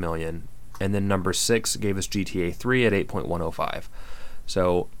 8.5 million. And then number 6 gave us GTA 3 at 8.105.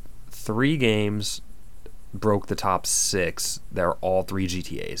 So 3 games broke the top 6. They're all 3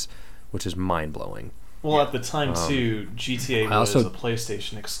 GTAs, which is mind-blowing. Well, at the time, too, GTA was a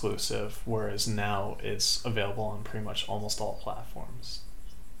PlayStation exclusive, whereas now it's available on pretty much almost all platforms.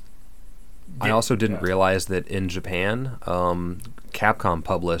 I also didn't realize that in Japan, Capcom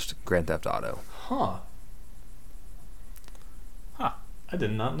published Grand Theft Auto. Huh. I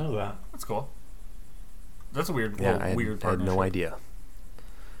did not know that. That's cool. That's a weird, I weird partnership. had no idea.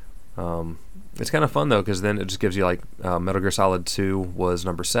 It's kind of fun, though, because then it just gives you, like, Metal Gear Solid 2 was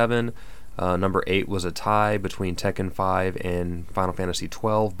number 7. Number 8 was a tie between Tekken 5 and Final Fantasy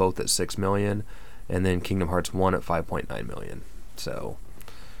 12, both at 6 million. And then Kingdom Hearts 1 at 5.9 million. So...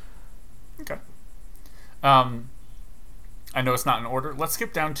 Okay. I know it's not in order. Let's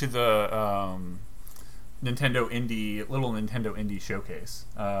skip down to the little Nintendo Indie showcase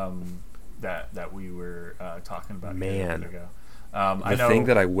that we were talking about. Man, a minute ago. The thing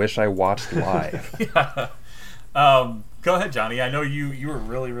that I wish I watched live. Yeah. Go ahead, Johnny. I know you were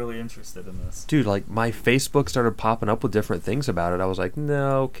really, really interested in this. Dude, like, my Facebook started popping up with different things about it. I was like,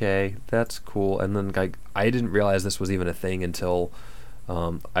 no, okay, that's cool. And then I didn't realize this was even a thing until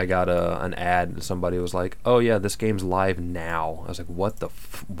I got an ad and somebody was like, oh, yeah, this game's live now. I was like, what the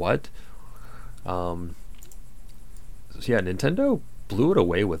what? So yeah, Nintendo blew it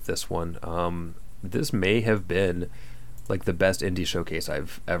away with this one. This may have been, like, the best indie showcase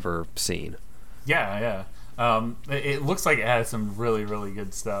I've ever seen. Yeah. It looks like it has some really, really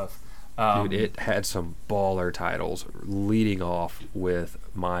good stuff. Dude, it had some baller titles, leading off with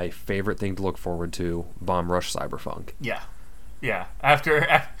my favorite thing to look forward to, Bomb Rush Cyberpunk. Yeah.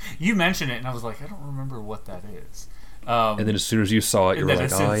 After you mentioned it, and I was like, I don't remember what that is. And then as soon as you saw it, you were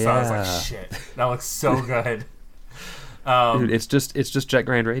like, oh, yeah. I was like, shit, that looks so good. Dude, it's just Jet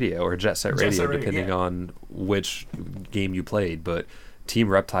Grand Radio or Jet Set Radio, depending on which game you played. But Team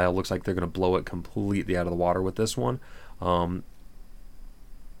Reptile looks like they're going to blow it completely out of the water with this one.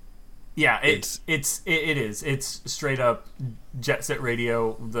 Yeah, it is. It's straight up Jet Set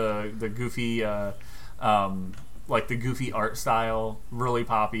Radio. The goofy, like the goofy art style, really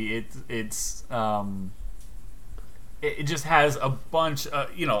poppy. It just has a bunch,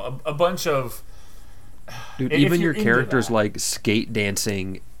 a bunch of. Dude, even your characters like skate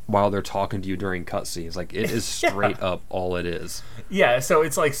dancing while they're talking to you during cutscenes. Like, it is straight up all it is. Yeah, so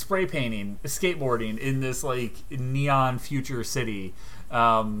it's like spray painting, skateboarding in this like neon future city.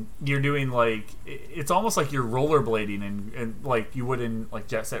 You're doing like, it's almost like you're rollerblading and like you would in like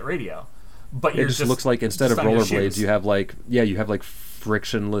Jet Set Radio. But it just looks like instead of rollerblades, you have like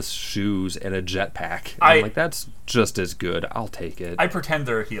frictionless shoes and a jetpack. I'm like, that's just as good. I'll take it. I pretend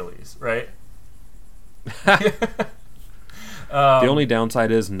they're Heelys, right? The only downside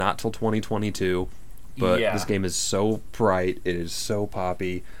is not till 2022, but this game is so bright, it is so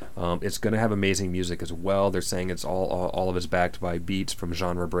poppy. It's going to have amazing music as well. They're saying it's all of it's backed by beats from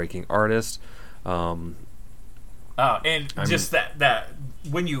genre-breaking artists. And just that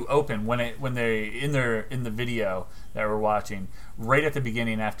when you open when they in the video that we're watching, right at the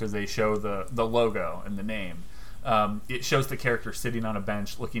beginning after they show the logo and the name. It shows the character sitting on a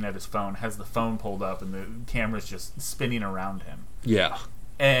bench looking at his phone, has the phone pulled up, and the camera's just spinning around him. Yeah.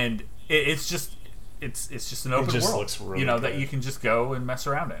 And it's just an open world, looks really good. that you can just go and mess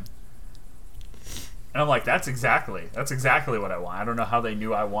around in. And I'm like, that's exactly what I want. I don't know how they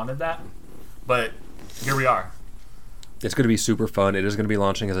knew I wanted that, but here we are. It's going to be super fun. It is going to be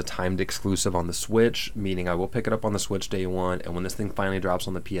launching as a timed exclusive on the Switch, meaning I will pick it up on the Switch day one, and when this thing finally drops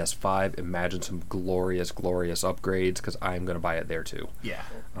on the PS5, imagine some glorious, glorious upgrades, because I'm going to buy it there too. Yeah.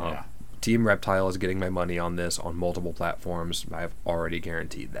 Team Reptile is getting my money on this on multiple platforms. I've already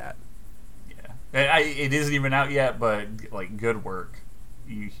guaranteed that. Yeah. It isn't even out yet, but like, good work.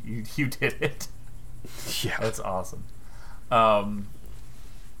 You did it. Yeah. That's awesome.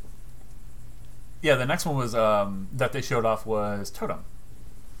 Yeah, the next one was that they showed off was Totem.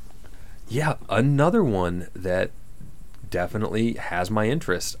 Yeah, another one that definitely has my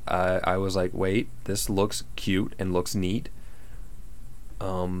interest. I was like, wait, this looks cute and looks neat.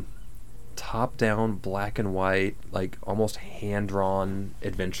 Top-down, black and white, like almost hand-drawn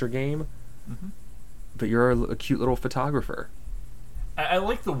adventure game. Mm-hmm. But you're a cute little photographer. I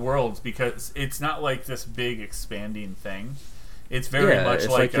like the worlds because it's not like this big expanding thing. It's very much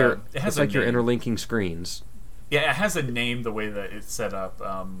like your interlinking screens. Yeah, it has a name the way that it's set up.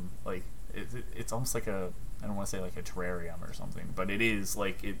 Like it's almost like I don't want to say like a terrarium or something, but it is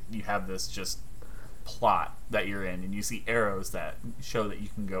like you have this just plot that you're in, and you see arrows that show that you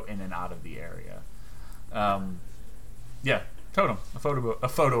can go in and out of the area. Yeah, Totem, a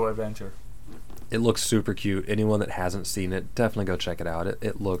photo adventure. It looks super cute. Anyone that hasn't seen it, definitely go check it out.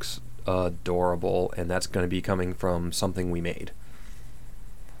 It looks adorable, and that's going to be coming from something we made.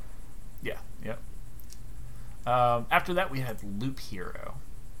 Yeah, yep. After that, we had Loop Hero.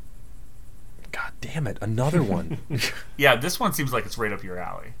 God damn it, another one. Yeah, this one seems like it's right up your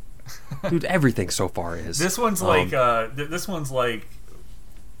alley. Dude, everything so far is. This one's like an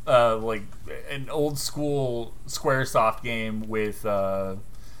old school SquareSoft game with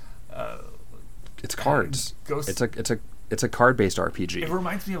it's cards. Ghost. It's a card-based RPG. It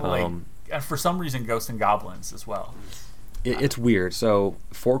reminds me of for some reason Ghosts and Goblins as well. It's weird. So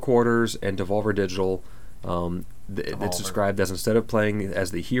 4 Quarters and Devolver Digital. It's described as, instead of playing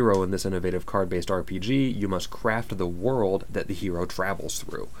as the hero in this innovative card-based RPG, you must craft the world that the hero travels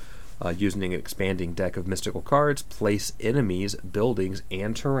through. Using an expanding deck of mystical cards, place enemies, buildings,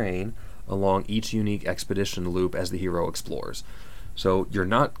 and terrain along each unique expedition loop as the hero explores. So you're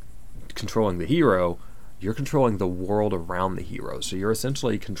not controlling the hero, you're controlling the world around the hero. So you're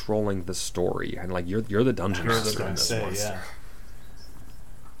essentially controlling the story, and like you're the dungeon master in this one.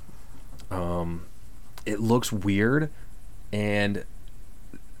 Yeah. It looks weird, and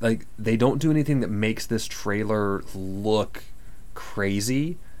like they don't do anything that makes this trailer look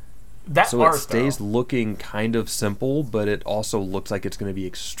crazy. So it stays looking kind of simple, but it also looks like it's going to be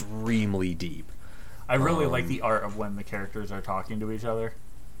extremely deep. I really like the art of when the characters are talking to each other.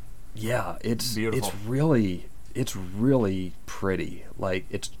 Yeah, it's beautiful. It's really pretty. Like,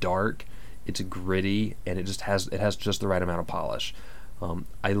 it's dark, it's gritty, and it has just the right amount of polish.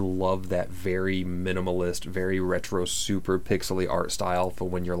 I love that very minimalist, very retro, super pixely art style for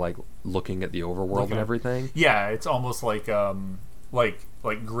when you're like looking at the overworld and everything. Yeah, it's almost like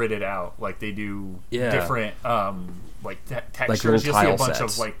gridded out, like they do different textures. You'll see a bunch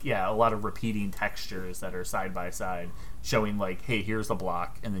of a lot of repeating textures that are side by side, showing like, hey, here's the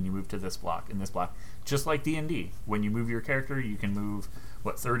block, and then you move to this block and this block. Just like D&D, when you move your character, you can move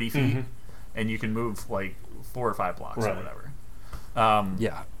 30 feet, and you can move like 4 or 5 blocks or whatever.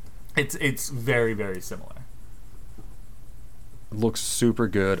 It's very, very similar. Looks super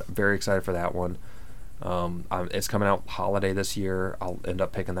good. Very excited for that one. It's coming out holiday this year. I'll end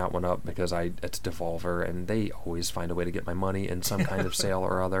up picking that one up because it's Devolver, and they always find a way to get my money in some kind of sale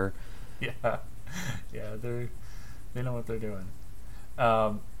or other. Yeah, they know what they're doing.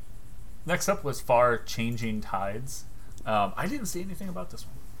 Next up was Far Changing Tides. I didn't see anything about this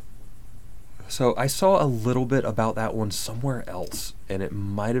one. So I saw a little bit about that one somewhere else, and it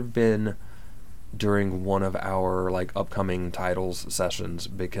might have been during one of our like upcoming titles sessions,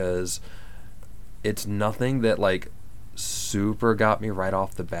 because it's nothing that like super got me right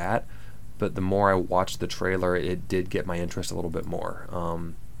off the bat, but the more I watched the trailer, it did get my interest a little bit more.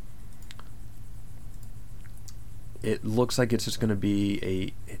 It looks like it's just going to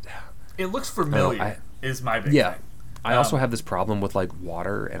be it looks familiar. Is my big thing. I also have this problem with like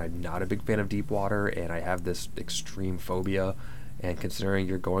water, and I'm not a big fan of deep water, and I have this extreme phobia. And considering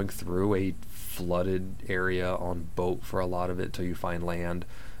you're going through a flooded area on boat for a lot of it till you find land,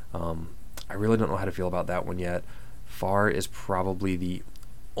 I really don't know how to feel about that one yet. Far is probably the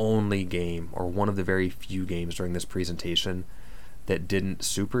only game, or one of the very few games during this presentation, that didn't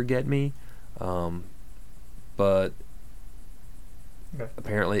super get me. But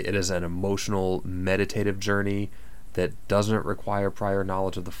apparently it is an emotional, meditative journey that doesn't require prior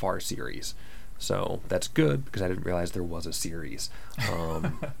knowledge of the Far series. So that's good, because I didn't realize there was a series.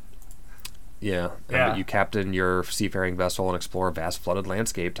 But you captain your seafaring vessel and explore a vast flooded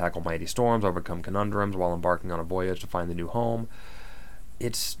landscape, tackle mighty storms, overcome conundrums while embarking on a voyage to find the new home.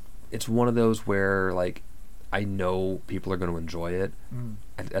 It's one of those where like I know people are going to enjoy it.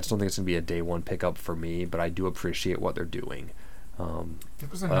 I just don't think it's going to be a day one pickup for me, but I do appreciate what they're doing. There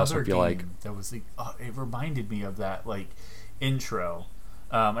was another game that was like, it reminded me of that like intro.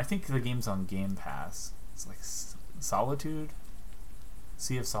 I think the game's on Game Pass. It's like Solitude,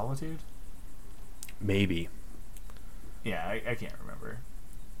 Sea of Solitude. Maybe. Yeah, I can't remember.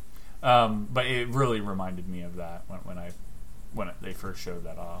 But it really reminded me of that when they first showed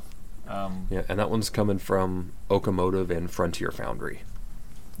that off. And that one's coming from Okomotive and Frontier Foundry.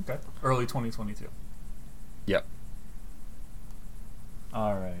 Okay. Early 2022. Yep.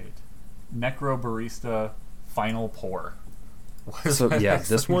 All right. Necro Barista Final Pour.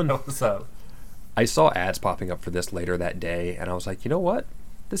 This one. What's up? I saw ads popping up for this later that day, and I was like, you know what?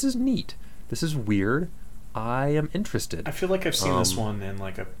 This is neat. This is weird. I am interested. I feel like I've seen this one in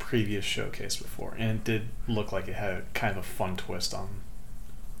like a previous showcase before, and it did look like it had kind of a fun twist on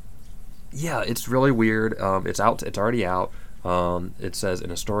Yeah, it's really weird. It's out. It's already out. It says,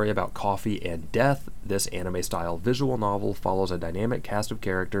 in a story about coffee and death, this anime-style visual novel follows a dynamic cast of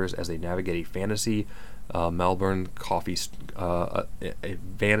characters as they navigate a fantasy Melbourne coffee, a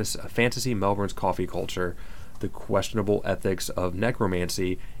fantasy Melbourne's coffee culture, the questionable ethics of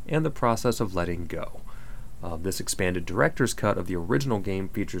necromancy, and the process of letting go. This expanded director's cut of the original game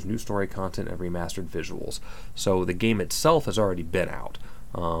features new story content and remastered visuals. So the game itself has already been out.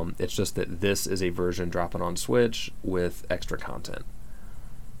 It's just that this is a version dropping on Switch with extra content.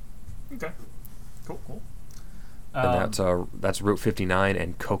 Okay. Cool. And that's Route 59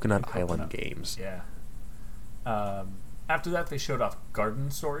 and Coconut Island Games. Yeah. After that, they showed off Garden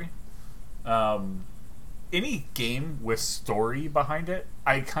Story. Any game with story behind it,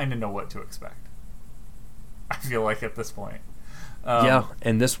 I kind of know what to expect. I feel like at this point. Yeah,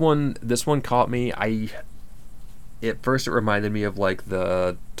 and this one caught me. At first it reminded me of like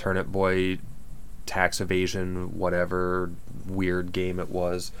the Turnip Boy tax evasion, whatever weird game it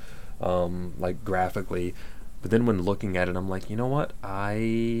was, like graphically. But then when looking at it, I'm like, you know what?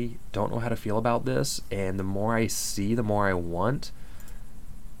 I don't know how to feel about this, and the more I see, the more I want.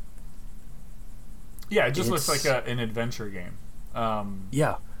 Yeah, it just looks like an adventure game.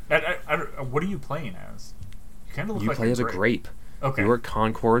 Yeah. What are you playing as? You kind of look like play as a grape. Okay. You are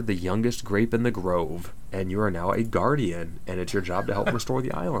Concord, the youngest grape in the grove, and you are now a guardian, and it's your job to help restore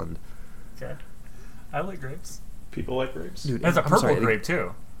the island. Okay. I like grapes. People like grapes. Dude, it's a purple grape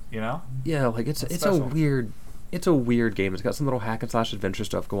too, you know? Yeah, like it's a weird game. It's got some little hack and slash adventure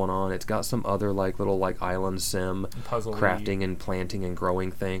stuff going on. It's got some other like little like island sim puzzle crafting and planting and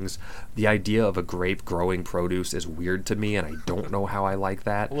growing things. The idea of a grape growing produce is weird to me, and I don't know how I like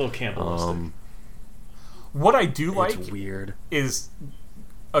that. A little cannibalistic. What I do like weird. Is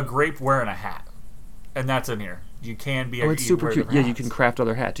a grape wearing a hat, and that's in here. You can be. It's super cute. Yeah, you can craft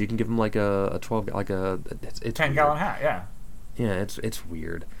other hats. You can give them like a 12 like a it's 10-gallon hat. Yeah. Yeah, it's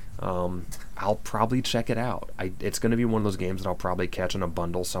weird. I'll probably check it out. It's going to be one of those games that I'll probably catch in a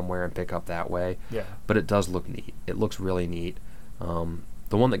bundle somewhere and pick up that way. Yeah. But it does look neat. It looks really neat.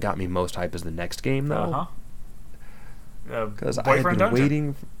 The one that got me most hype is the next game, though. Because I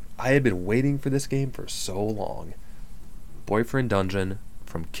had been waiting for this game for so long. Boyfriend Dungeon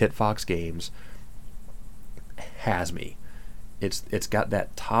from Kit Fox Games has me. It's got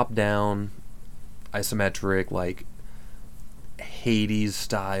that top-down, isometric, like Hades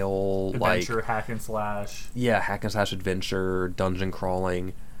style adventure, hack and slash. Yeah, hack and slash adventure, dungeon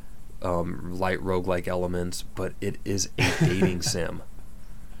crawling, light roguelike elements, but it is a dating sim.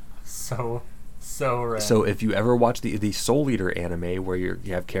 So rad. So if you ever watch the Soul Eater anime where you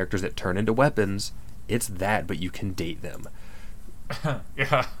have characters that turn into weapons, it's that, but you can date them.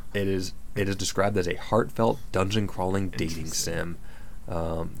 Yeah. It is described as a heartfelt dungeon crawling dating sim.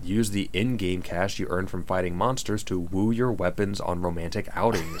 Use the in-game cash you earn from fighting monsters to woo your weapons on romantic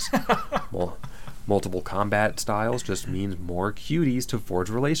outings. Well, multiple combat styles just means more cuties to forge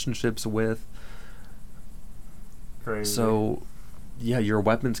relationships with. Crazy. So, yeah, your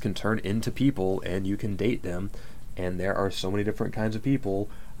weapons can turn into people and you can date them. And there are so many different kinds of people.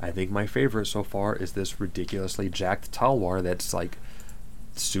 I think my favorite so far is this ridiculously jacked Talwar that's like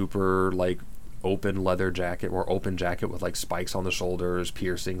super like open leather jacket or open jacket with like spikes on the shoulders,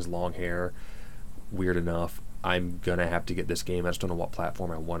 piercings, long hair. Weird enough. I'm gonna have to get this game. I just don't know what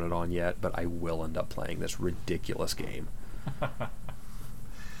platform I want it on yet, but I will end up playing this ridiculous game.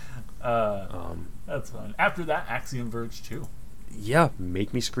 That's fun. After that, Axiom Verge 2. Yeah,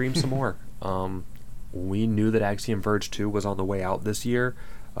 make me scream some more. We knew that Axiom Verge 2 was on the way out this year.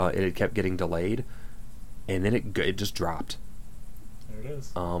 It had kept getting delayed, and then it just dropped. There it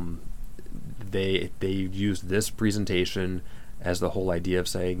is. They used this presentation as the whole idea of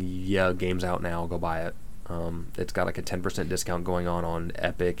saying, yeah, game's out now, go buy it. It's got like a 10% discount going on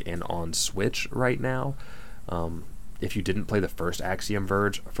Epic and on Switch right now. If you didn't play the first Axiom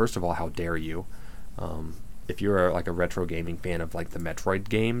Verge, first of all, how dare you? If you're like a retro gaming fan of like the Metroid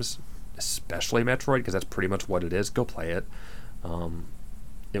games, especially Metroid, because that's pretty much what it is, go play it.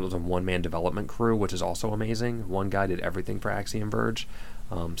 It was a one-man development crew, which is also amazing. One guy did everything for Axiom Verge.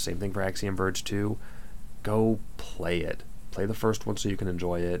 Same thing for Axiom Verge 2. Go play it. Play the first one so you can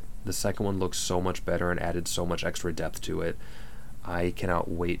enjoy it. The second one looks so much better and added so much extra depth to it. I cannot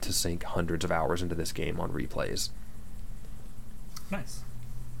wait to sink hundreds of hours into this game on replays. Nice.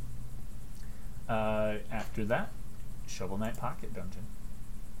 After that, Shovel Knight Pocket Dungeon.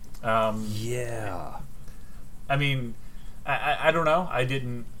 Yeah. I mean, I don't know. I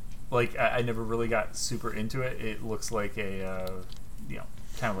didn't like. I never really got super into it. It looks like a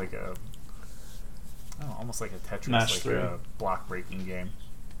kind of like a almost like a Tetris, Match like 3. a block breaking game.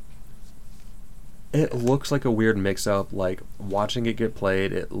 It looks like a weird mix-up. Like, watching it get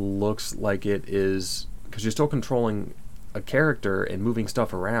played, it looks like it is... Because you're still controlling a character and moving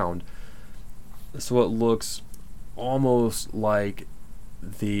stuff around. So it looks almost like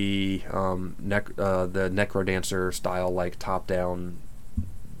the Necrodancer style, like, top-down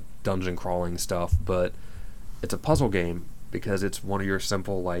dungeon crawling stuff. But it's a puzzle game because it's one of your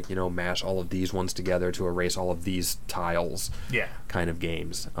simple, like, mash all of these ones together to erase all of these tiles kind of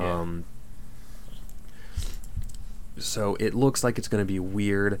games. Yeah. So it looks like it's going to be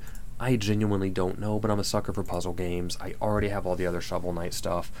weird. I genuinely don't know, but I'm a sucker for puzzle games. I already have all the other Shovel Knight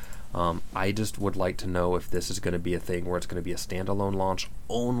stuff. I just would like to know if this is going to be a thing where it's going to be a standalone launch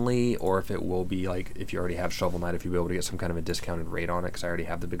only, or if it will be, like, if you already have Shovel Knight, if you'll be able to get some kind of a discounted rate on it, because I already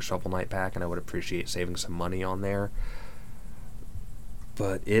have the big Shovel Knight pack, and I would appreciate saving some money on there.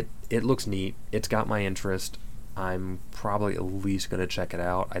 But it looks neat. It's got my interest. I'm probably at least going to check it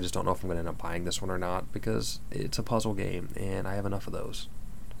out. I just don't know if I'm going to end up buying this one or not, because it's a puzzle game, and I have enough of those.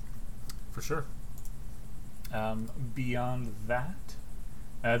 For sure. Beyond that,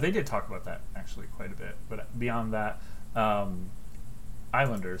 they did talk about that actually quite a bit, but beyond that,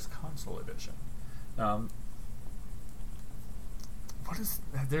 Islanders Console Edition.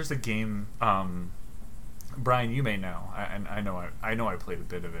 There's a game, Brian, you may know, and I know I played a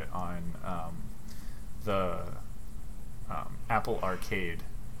bit of it on the Apple Arcade.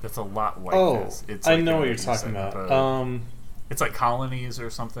 That's a lot like this. It's I like know what you're talking about. It's like Colonies or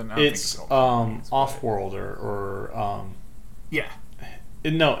something. I don't It's think it's called Offworld or yeah.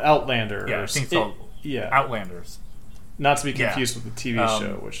 No, Outlander. Yeah, I think it's called Outlanders. Not to be confused with the TV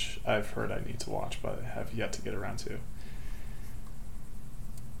show, Um, which I've heard I need to watch, but I have yet to get around to.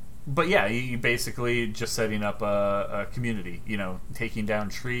 But yeah, you basically just setting up a community. Taking down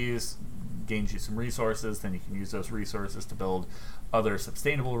trees gains you some resources. Then you can use those resources to build other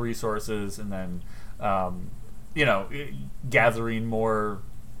sustainable resources, and then gathering more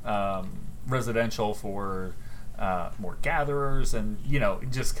residential for more gatherers, and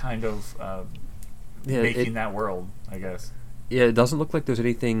just kind of making that world, I guess. Yeah, it doesn't look like there's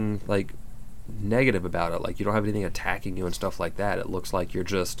anything like negative about it. Like, you don't have anything attacking you and stuff like that. It looks like you're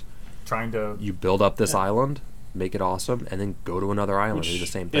just trying to build up this island, make it awesome, and then go to another island and do the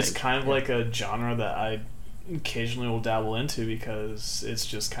same thing. It's kind of like a genre that I occasionally will dabble into, because it's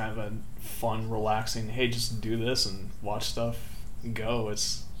just kind of a fun, relaxing, hey, just do this and watch stuff go.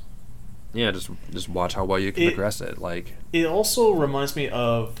 It's just watch how well you can progress it. Like, it also reminds me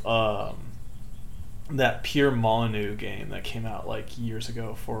of that Pierre Molyneux game that came out like years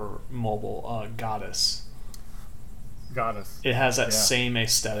ago for mobile, Goddess. It has that same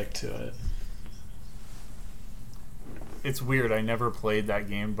aesthetic to it. It's weird. I never played that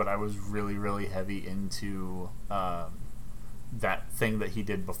game, but I was really, really heavy into that thing that he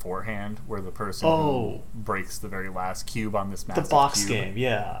did beforehand, where the person who breaks the very last cube on this massive the box cube. game.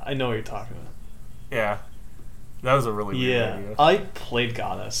 Yeah, I know what you're talking about. Yeah, that was a really weird idea. I played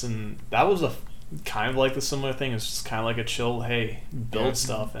Goddess, and that was a kind of like the similar thing. It's just kind of like a chill, hey, build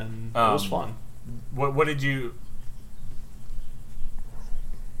stuff, and it was fun. What did you?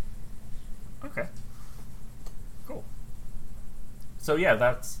 Okay. Cool. So yeah,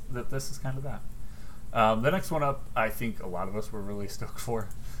 this is kind of that. The next one up, I think a lot of us were really stoked for.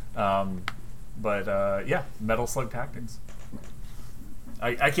 Metal Slug Tactics.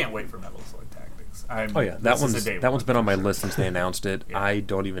 I can't wait for Metal Slug Tactics. That one's been on my list since they announced it. Yeah. I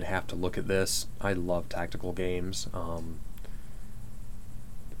don't even have to look at this. I love tactical games.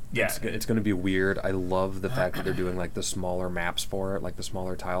 It's going to be weird. I love the fact that they're doing like the smaller maps for it, like the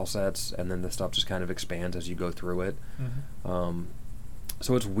smaller tile sets, and then the stuff just kind of expands as you go through it. Mm-hmm.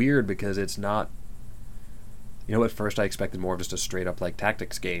 So it's weird because it's not. At first I expected more of just a straight up like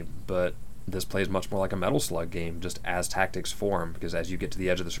tactics game, but this plays much more like a Metal Slug game, just as tactics form, because as you get to the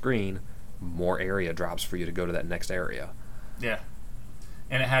edge of the screen, more area drops for you to go to that next area. Yeah.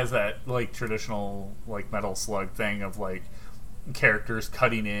 And it has that like traditional like Metal Slug thing of like characters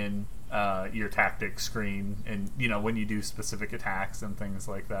cutting in your tactics screen, and when you do specific attacks and things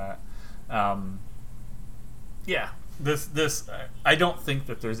like that. This I don't think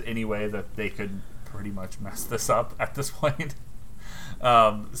that there's any way that they could pretty much mess this up at this point.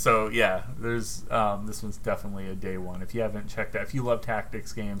 There's this one's definitely a day one. If you haven't checked out, if you love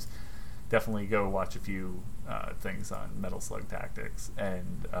tactics games, definitely go watch a few things on Metal Slug Tactics,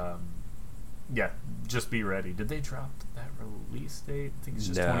 and just be ready. Did they drop that release date? I think it's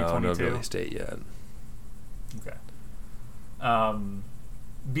just 2022. No release date yet. Okay.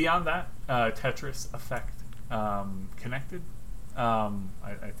 Beyond that, Tetris Effect Connected,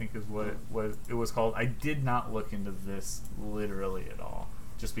 I think is what it was called. I did not look into this literally at all,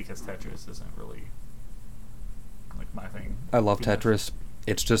 just because Tetris isn't really like my thing. I love Tetris.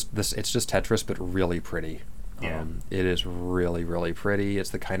 It's just Tetris, but really pretty. Yeah. It is really, really pretty.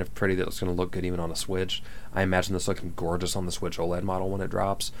 It's the kind of pretty that's going to look good even on a Switch. I imagine this looking gorgeous on the Switch OLED model when it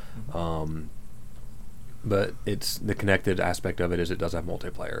drops. Mm-hmm. But it's the connected aspect of it is it does have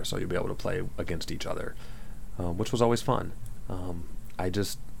multiplayer, so you'll be able to play against each other, which was always fun. I'm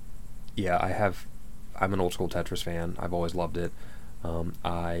an old school Tetris fan. I've always loved it.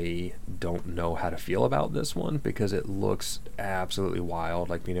 I don't know how to feel about this one because it looks absolutely wild,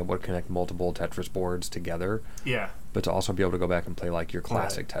 like being able to connect multiple Tetris boards together. Yeah. But to also be able to go back and play like your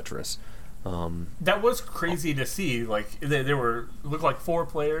classic Tetris. That was crazy to see. Like there looked like 4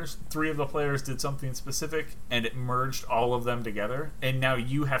 players. 3 of the players did something specific, and it merged all of them together. And now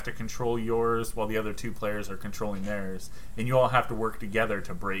you have to control yours while the other 2 players are controlling theirs, and you all have to work together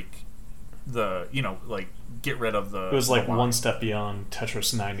to break the get rid of the. It was like one step beyond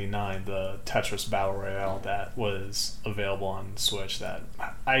Tetris 99, the Tetris Battle Royale that was available on Switch that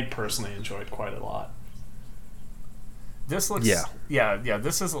I personally enjoyed quite a lot. This looks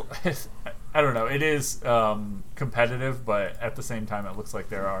this is I don't know, it is competitive, but at the same time it looks like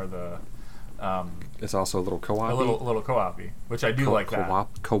there are the it's also a little co-op, a little co-op-y, which I do like that.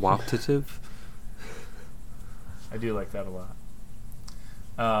 Co-optative. I do like that a lot.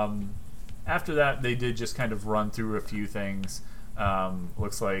 After that, they did just kind of run through a few things.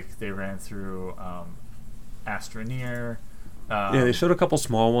 Looks like they ran through Astroneer. They showed a couple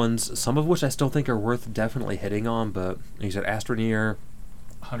small ones, some of which I still think are worth definitely hitting on, but like you said, Astroneer,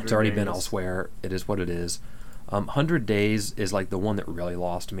 it's already been elsewhere. It is what it is. 100 Days is like the one that really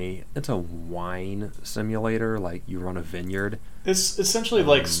lost me. It's a wine simulator, like you run a vineyard. It's essentially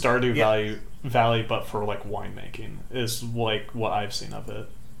like Stardew Valley, but for like winemaking, is like what I've seen of it.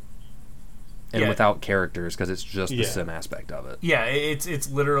 And without characters, because it's just the sim aspect of it. Yeah,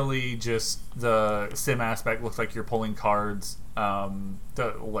 it's literally just the sim aspect. Looks like you're pulling cards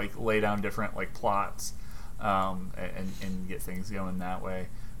to like lay down different like plots and get things going that way.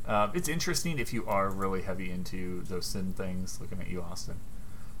 It's interesting if you are really heavy into those sim things. Looking at you, Austin.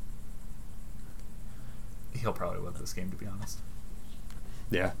 He'll probably love this game, to be honest.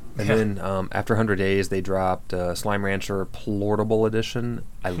 Yeah. And then after 100 Days, they dropped Slime Rancher Plortable Edition.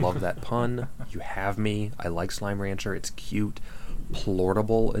 I love that pun. You have me. I like Slime Rancher. It's cute.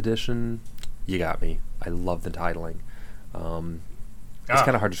 Plortable Edition. You got me. I love the titling. It's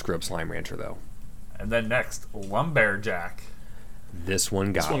kind of hard to screw up Slime Rancher, though. And then next, Lumberjack. This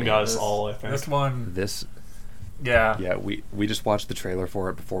one got me. This one got us all, I think. Yeah, we just watched the trailer for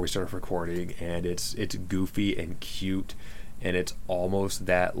it before we started recording, and it's goofy and cute. And it's almost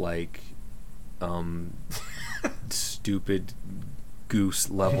that like stupid goose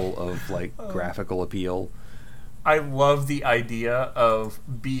level of like graphical appeal. I love the idea of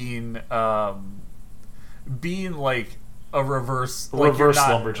being like a reverse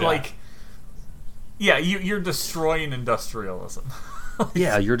lumberjack. Like, yeah, you're destroying industrialism.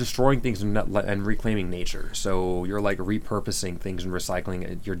 Yeah, you're destroying things and reclaiming nature. So you're like repurposing things and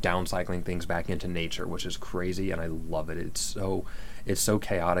recycling. You're downcycling things back into nature, which is crazy, and I love it. It's so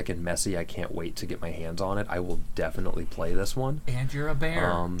chaotic and messy. I can't wait to get my hands on it. I will definitely play this one. And you're a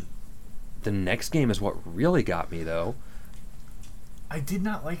bear. The next game is what really got me, though. I did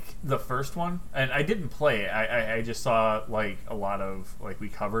not like the first one, and I didn't play it. I just saw like a lot of we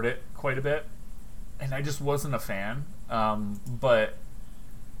covered it quite a bit, and I just wasn't a fan. But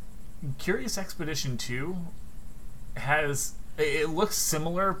Curious Expedition 2 it looks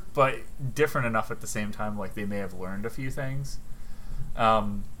similar but different enough at the same time, like they may have learned a few things. It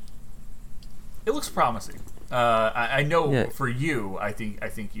looks promising. I know for you, I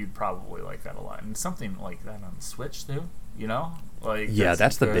think you'd probably like that a lot, and something like that on Switch too.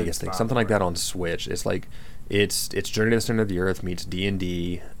 That's the biggest thing. Something like that on Switch. It's like it's Journey to the Center of the Earth meets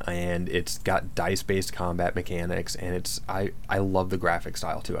D&D, and it's got dice-based combat mechanics, and I love the graphic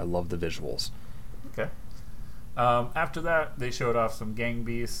style too. I love the visuals. Okay. After that, they showed off some Gang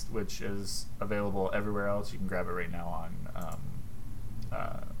Beast, which is available everywhere else. You can grab it right now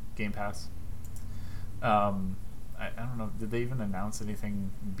on Game Pass. I don't know. Did they even announce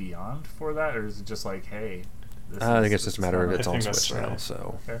anything beyond for that, or is it just like, hey? I think it's just a matter of it's on Switch now.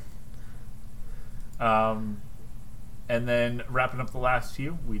 So. Okay. And then wrapping up the last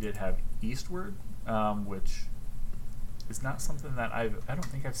few, we did have Eastward, which is not something that I don't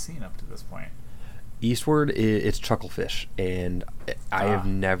think I've seen up to this point. Eastward, it's Chucklefish, and I have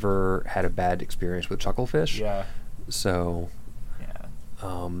never had a bad experience with Chucklefish. Yeah. So,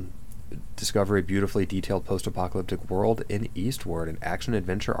 discover a beautifully detailed post-apocalyptic world in Eastward, an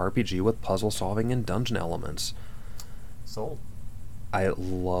action-adventure RPG with puzzle-solving and dungeon elements. Sold. I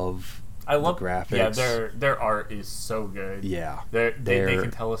love I love the graphics. Yeah, their art is so good. Yeah, they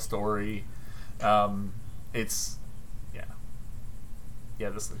can tell a story. It's yeah.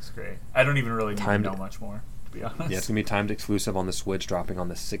 This looks great. I don't even really need to know much more, to be honest. Yeah, it's gonna be timed exclusive on the Switch, dropping on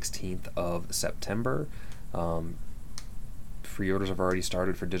the 16th of September. Pre-orders have already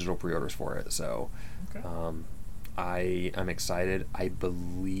started for digital pre-orders for it, so Okay. I'm excited. I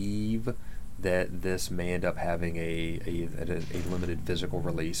believe that this may end up having a limited physical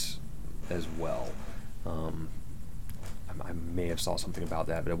release as well. I may have saw something about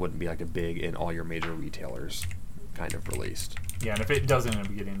that, but it wouldn't be like a big in all your major retailers kind of released. Yeah, and if it doesn't end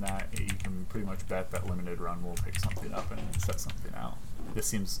up getting that, you can pretty much bet that Limited Run will pick something up and set something out. This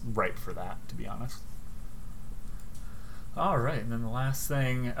seems ripe for that, to be honest. All right, and then the last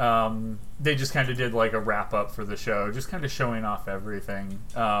thing, they just kind of did like a wrap up for the show, just kind of showing off everything.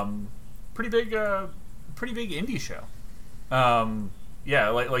 Pretty big indie show. Yeah,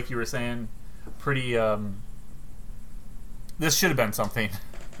 like you were saying, pretty. This should have been something,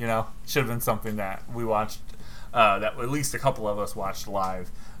 should have been something that we watched, that at least a couple of us watched live.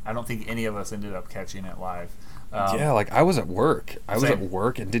 I don't think any of us ended up catching it live. Yeah, like I was at work. I was at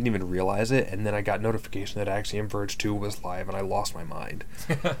work and didn't even realize it, and then I got notification that Axiom Verge 2 was live, and I lost my mind.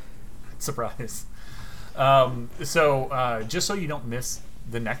 Surprise. So just so you don't miss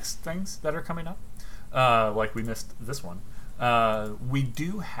the next things that are coming up, like we missed this one, we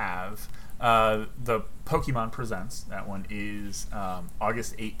do have the Pokemon Presents. That one is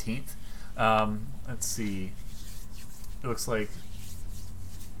August 18th. Let's see. It looks like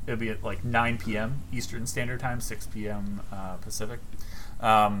it'll be at like 9 p.m. Eastern Standard Time, 6 p.m. Pacific.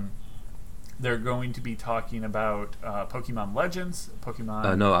 They're going to be talking about Pokemon Legends,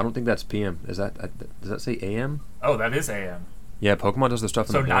 Pokemon... No, I don't think that's p.m. Does that say a.m.? Oh, that is a.m. Yeah, Pokemon does the stuff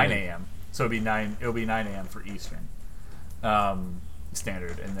in the morning. So 9 a.m. So it'll be 9 a.m. for Eastern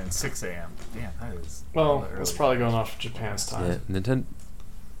Standard, and then 6 a.m. Damn, that is... Well, it's probably going off Japan's time. Yeah, Nintendo...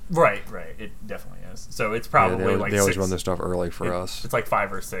 Right. It definitely is. So it's probably they always run their stuff early for us. It's like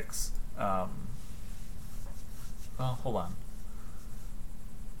 5 or 6. Well, hold on.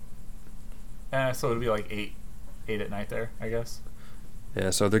 So it'll be like 8 at night there, I guess.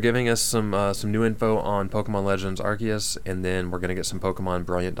 Yeah, so they're giving us some new info on Pokemon Legends Arceus, and then we're gonna get some Pokemon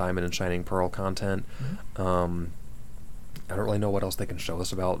Brilliant Diamond and Shining Pearl content. Mm-hmm. I don't really know what else they can show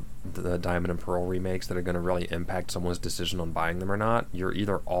us about the Diamond and Pearl remakes that are going to really impact someone's decision on buying them or not. You're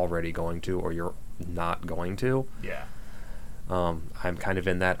either already going to or you're not going to. Yeah. I'm kind of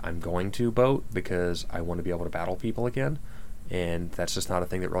in that I'm going to boat because I want to be able to battle people again, and that's just not a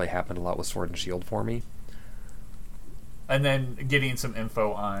thing that really happened a lot with Sword and Shield for me. And then getting some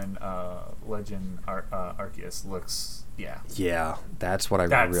info on Legend Arceus looks, yeah. Yeah, that's what I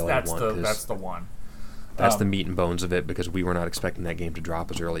really want. That's the one. That's the meat and bones of it, because we were not expecting that game to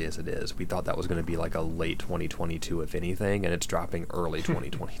drop as early as it is. We thought that was going to be like a late 2022, if anything, and it's dropping early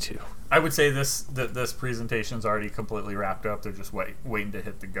 2022. I would say this presentation's already completely wrapped up. They're just waiting to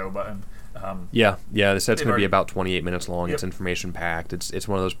hit the go button. Yeah. They said it's going to be about 28 minutes long. Yep. It's information packed. It's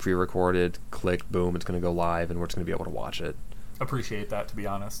one of those pre-recorded, click, boom, it's going to go live, and we're just going to be able to watch it. Appreciate that, to be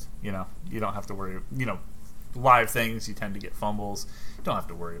honest. You don't have to worry. Live things, you tend to get fumbles. You don't have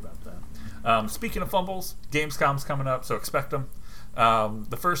to worry about that. Speaking of fumbles, Gamescom's coming up, so expect them.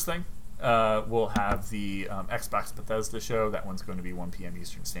 The first thing, we'll have the Xbox Bethesda show. That one's going to be 1 p.m.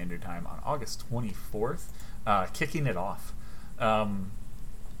 Eastern Standard Time on August 24th. Kicking it off. I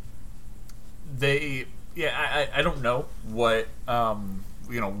don't know what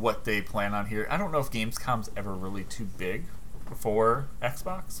what they plan on here. I don't know if Gamescom's ever really too big for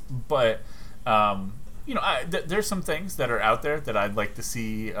Xbox, but there's some things that are out there that I'd like to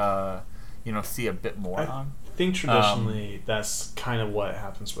see see a bit more on. I think traditionally that's kind of what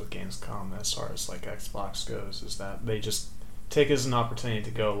happens with Gamescom as far as like Xbox goes, is that they just take it as an opportunity to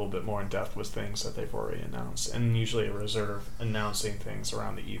go a little bit more in depth with things that they've already announced, and usually reserve announcing things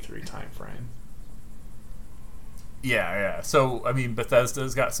around the E3 timeframe. Yeah. So, I mean,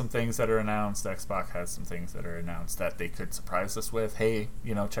 Bethesda's got some things that are announced. Xbox has some things that are announced that they could surprise us with. Hey,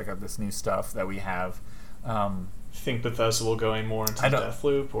 check out this new stuff that we have. Think Bethesda will go more into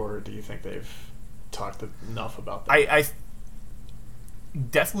Deathloop, or do you think they've talked enough about that?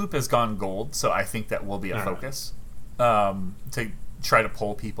 Deathloop has gone gold, so I think that will be a focus to try to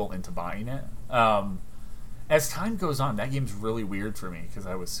pull people into buying it. As time goes on, that game's really weird for me because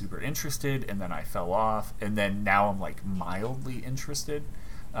I was super interested, and then I fell off, and then now I'm like mildly interested.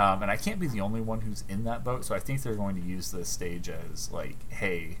 And I can't be the only one who's in that boat, so I think they're going to use this stage as like,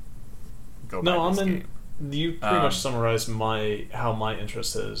 hey, go buy this game. You pretty much summarized how my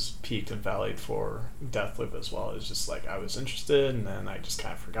interest has peaked and valleyed for Deathloop as well. It's just like I was interested, and then I just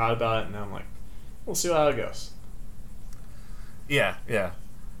kind of forgot about it, and now I'm like, we'll see how it goes. Yeah.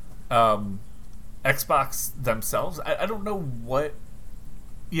 Xbox themselves, I don't know what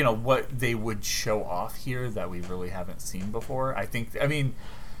they would show off here that we really haven't seen before. I mean,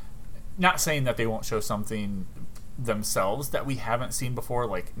 not saying that they won't show something themselves that we haven't seen before,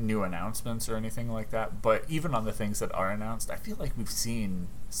 like new announcements or anything like that, but even on the things that are announced, I feel like we've seen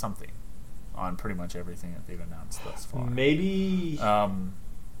something on pretty much everything that they've announced thus far. Maybe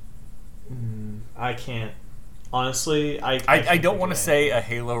I can't honestly. I don't want to say a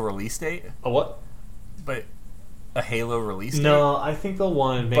Halo release date. A what? But a Halo release date. No, I think they'll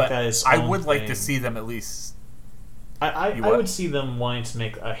want to make that its own I would like thing. to see them at least. I would see them wanting to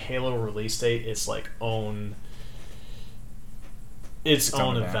make a Halo release date its own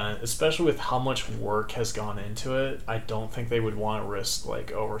event, especially with how much work has gone into it. I don't think they would want to risk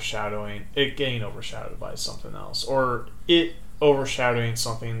overshadowing it, getting overshadowed by something else, or it overshadowing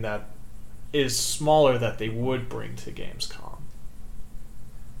something that is smaller that they would bring to Gamescom.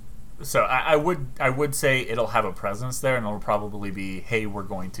 So I would say it'll have a presence there, and it'll probably be, hey, we're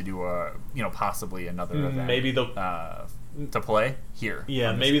going to do possibly another event. Maybe they'll to play here.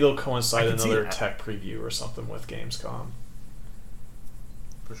 Yeah, maybe they'll coincide another tech preview or something with Gamescom.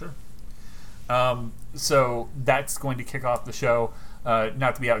 For sure. So that's going to kick off the show.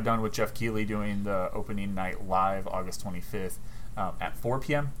 Not to be outdone with Jeff Keighley doing the opening night live August 25th at 4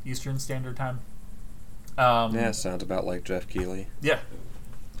 p.m. Eastern Standard Time. Sounds about like Jeff Keighley. Yeah.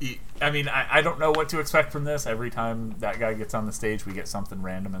 I mean, I don't know what to expect from this. Every time that guy gets on the stage, we get something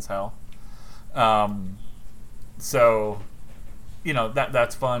random as hell. So,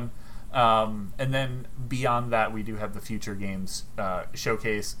 that's fun. And then beyond that, we do have the Future Games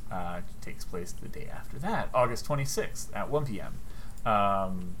showcase. Takes place the day after that, August 26th at 1 p.m.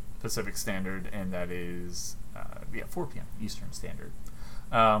 Pacific Standard, and that is 4 p.m. Eastern Standard.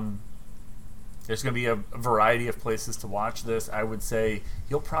 There's going to be a variety of places to watch this. I would say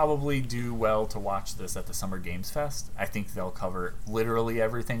you'll probably do well to watch this at the Summer Games Fest. I think they'll cover literally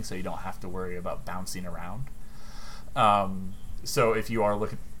everything, so you don't have to worry about bouncing around. So if you are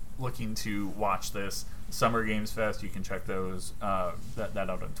looking to watch this Summer Games Fest, you can check those that out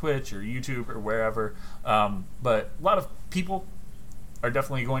on Twitch or YouTube or wherever. But a lot of people are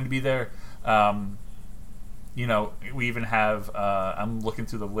definitely going to be there. We even have I'm looking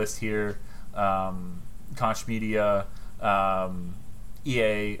through the list here. Koch Media,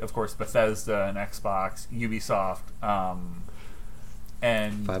 EA, of course, Bethesda and Xbox, Ubisoft,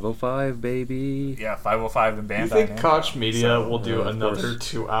 and 505, baby. Yeah, 505 and Bandai. You think Koch Media will do another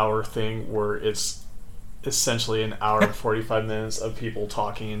 2-hour thing where it's essentially an hour and 45 minutes of people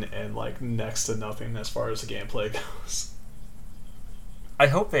talking and next to nothing as far as the gameplay goes? I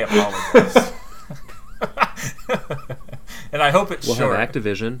hope they apologize. And I hope it's short. We'll have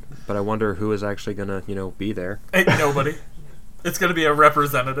Activision, but I wonder who is actually going to, be there. Ain't nobody. It's going to be a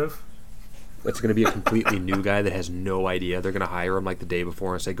representative. It's going to be a completely new guy that has no idea. They're going to hire him the day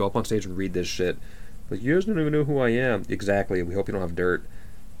before and say, go up on stage and read this shit. You guys don't even know who I am. Exactly. We hope you don't have dirt.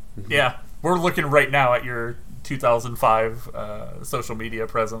 Yeah. We're looking right now at your 2005 social media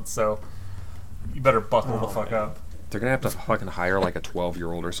presence, so you better buckle the fuck up. They're going to have to fucking hire a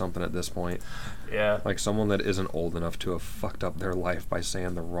 12-year-old or something at this point. Yeah. Someone that isn't old enough to have fucked up their life by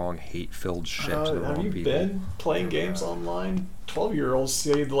saying the wrong hate-filled shit to the wrong people. Have you been playing games online? 12-year-olds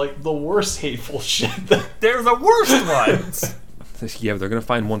say the worst hateful shit. They're the worst ones. Yeah, they're going to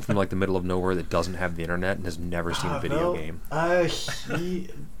find one from the middle of nowhere that doesn't have the internet and has never seen a video game.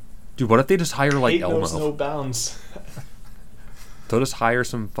 Dude, what if they just hire hate Elmo? Knows no bounds. They'll just hire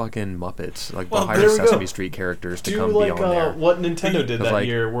some fucking Muppets. They'll hire Sesame Street characters to come be on there. What Nintendo did that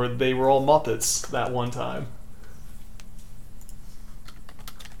year, where they were all Muppets that one time.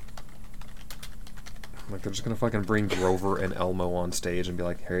 They're just gonna fucking bring Grover and Elmo on stage and be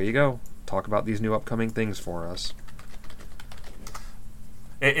like, "Here you go. Talk about these new upcoming things for us."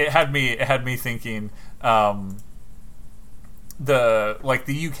 It had me thinking. The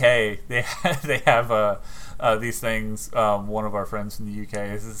UK they have these things. One of our friends from the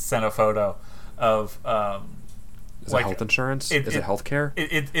UK sent a photo of is it health insurance? Is it healthcare?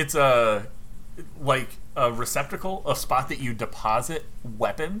 It's a receptacle, a spot that you deposit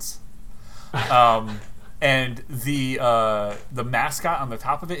weapons. And the mascot on the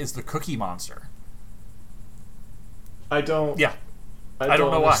top of it is the Cookie Monster. I don't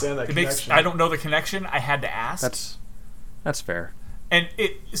know why. That I don't know the connection. I had to ask. That's fair. And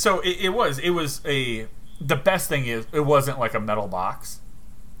it was the best thing is it wasn't like a metal box.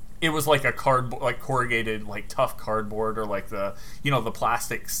 it was like a cardboard, like corrugated, like tough cardboard, or like the the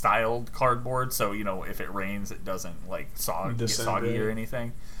plastic styled cardboard. So if it rains, it doesn't like get soggy or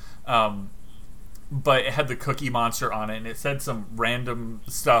anything. But it had the Cookie Monster on it, and it said some random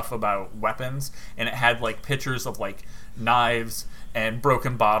stuff about weapons, and it had like pictures of like knives and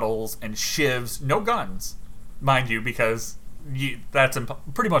broken bottles and shivs. No guns, mind you, because that's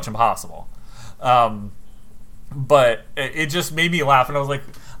pretty much impossible. But it just made me laugh, and I was like,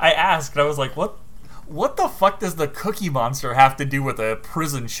 I was like, what the fuck does the Cookie Monster have to do with a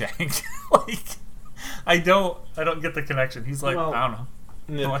prison shank? Like, I don't get the connection. He's like, well, I don't know.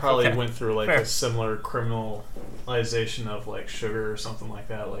 It probably went through like a similar criminalization of like sugar or something like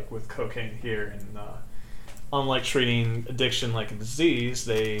that, like with cocaine here. And unlike treating addiction like a disease,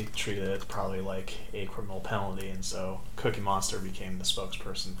 they treated it probably like a criminal penalty, and so Cookie Monster became the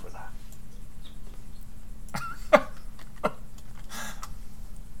spokesperson for that.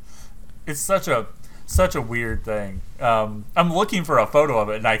 It's such a weird thing. I'm looking for a photo of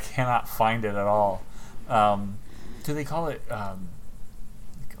it, and I cannot find it at all. Do they call it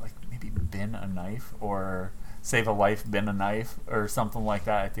like maybe bin a knife, or save a life, bin a knife, or something like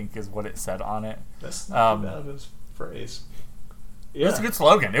that? I think is what it said on it. That's not too bad of his phrase. Yeah. It was a good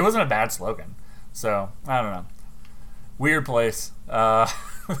slogan. It wasn't a bad slogan. So I don't know. Weird place.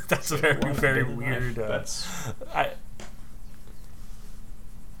 That's a very weird.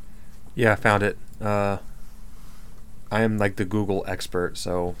 Yeah, I found it. I am like the Google expert,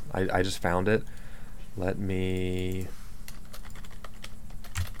 so I just found it. Let me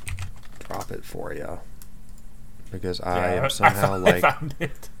drop it for you, because I am somehow I found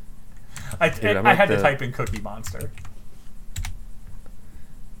it. I had to type in Cookie Monster.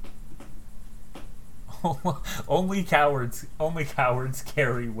 Only cowards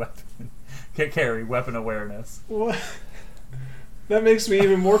carry weapon awareness. What? That makes me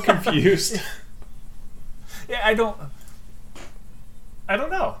even more confused. Yeah, I don't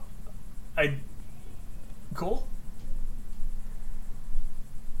know. Cool.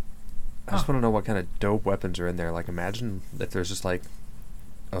 I just want to know what kind of dope weapons are in there. Like, imagine if there's just like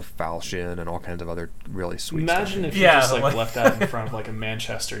a falchion and all kinds of other really sweet stuff. Imagine if you just like left that in front of like a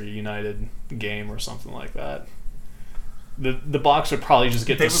Manchester United game or something like that. The box would probably just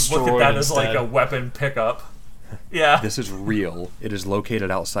get destroyed. They would look at that instead. as like a weapon pickup. Yeah. This is real. It is located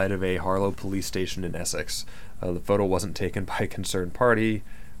outside of a Harlow police station in Essex. The photo wasn't taken by a concerned party,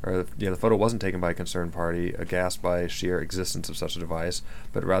 the photo wasn't taken by a concerned party, aghast by sheer existence of such a device,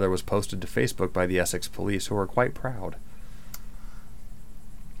 but rather was posted to Facebook by the Essex police, who are quite proud.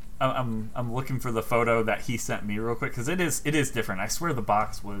 I'm looking for the photo that he sent me real quick, because it is different. I swear the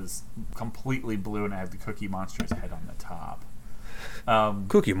box was completely blue and I had the Cookie Monster's head on the top.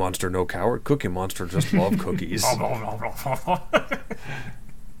 Cookie Monster, no coward. Cookie Monster just love cookies.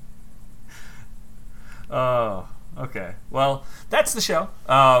 Oh, okay. Well, that's the show.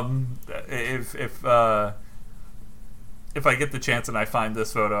 If I get the chance and I find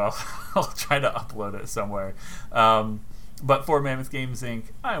this photo, I'll try to upload it somewhere. But for Mammoth Games Inc.,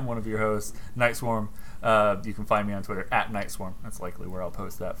 I am one of your hosts, Night Swarm. You can find me on Twitter at Night Swarm. That's likely where I'll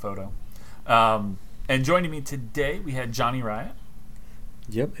post that photo. And joining me today, we had Johnny Riot.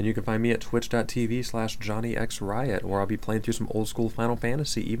 Yep, and you can find me at twitch.tv/JohnnyXRiot, where I'll be playing through some old school Final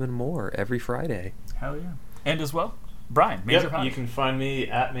Fantasy even more every Friday. Hell yeah. And as well, Brian, Major Pie. You can find me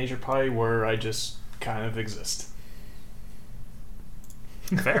at Major Pie, where I just kind of exist.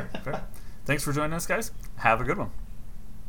 Fair. Thanks for joining us, guys. Have a good one.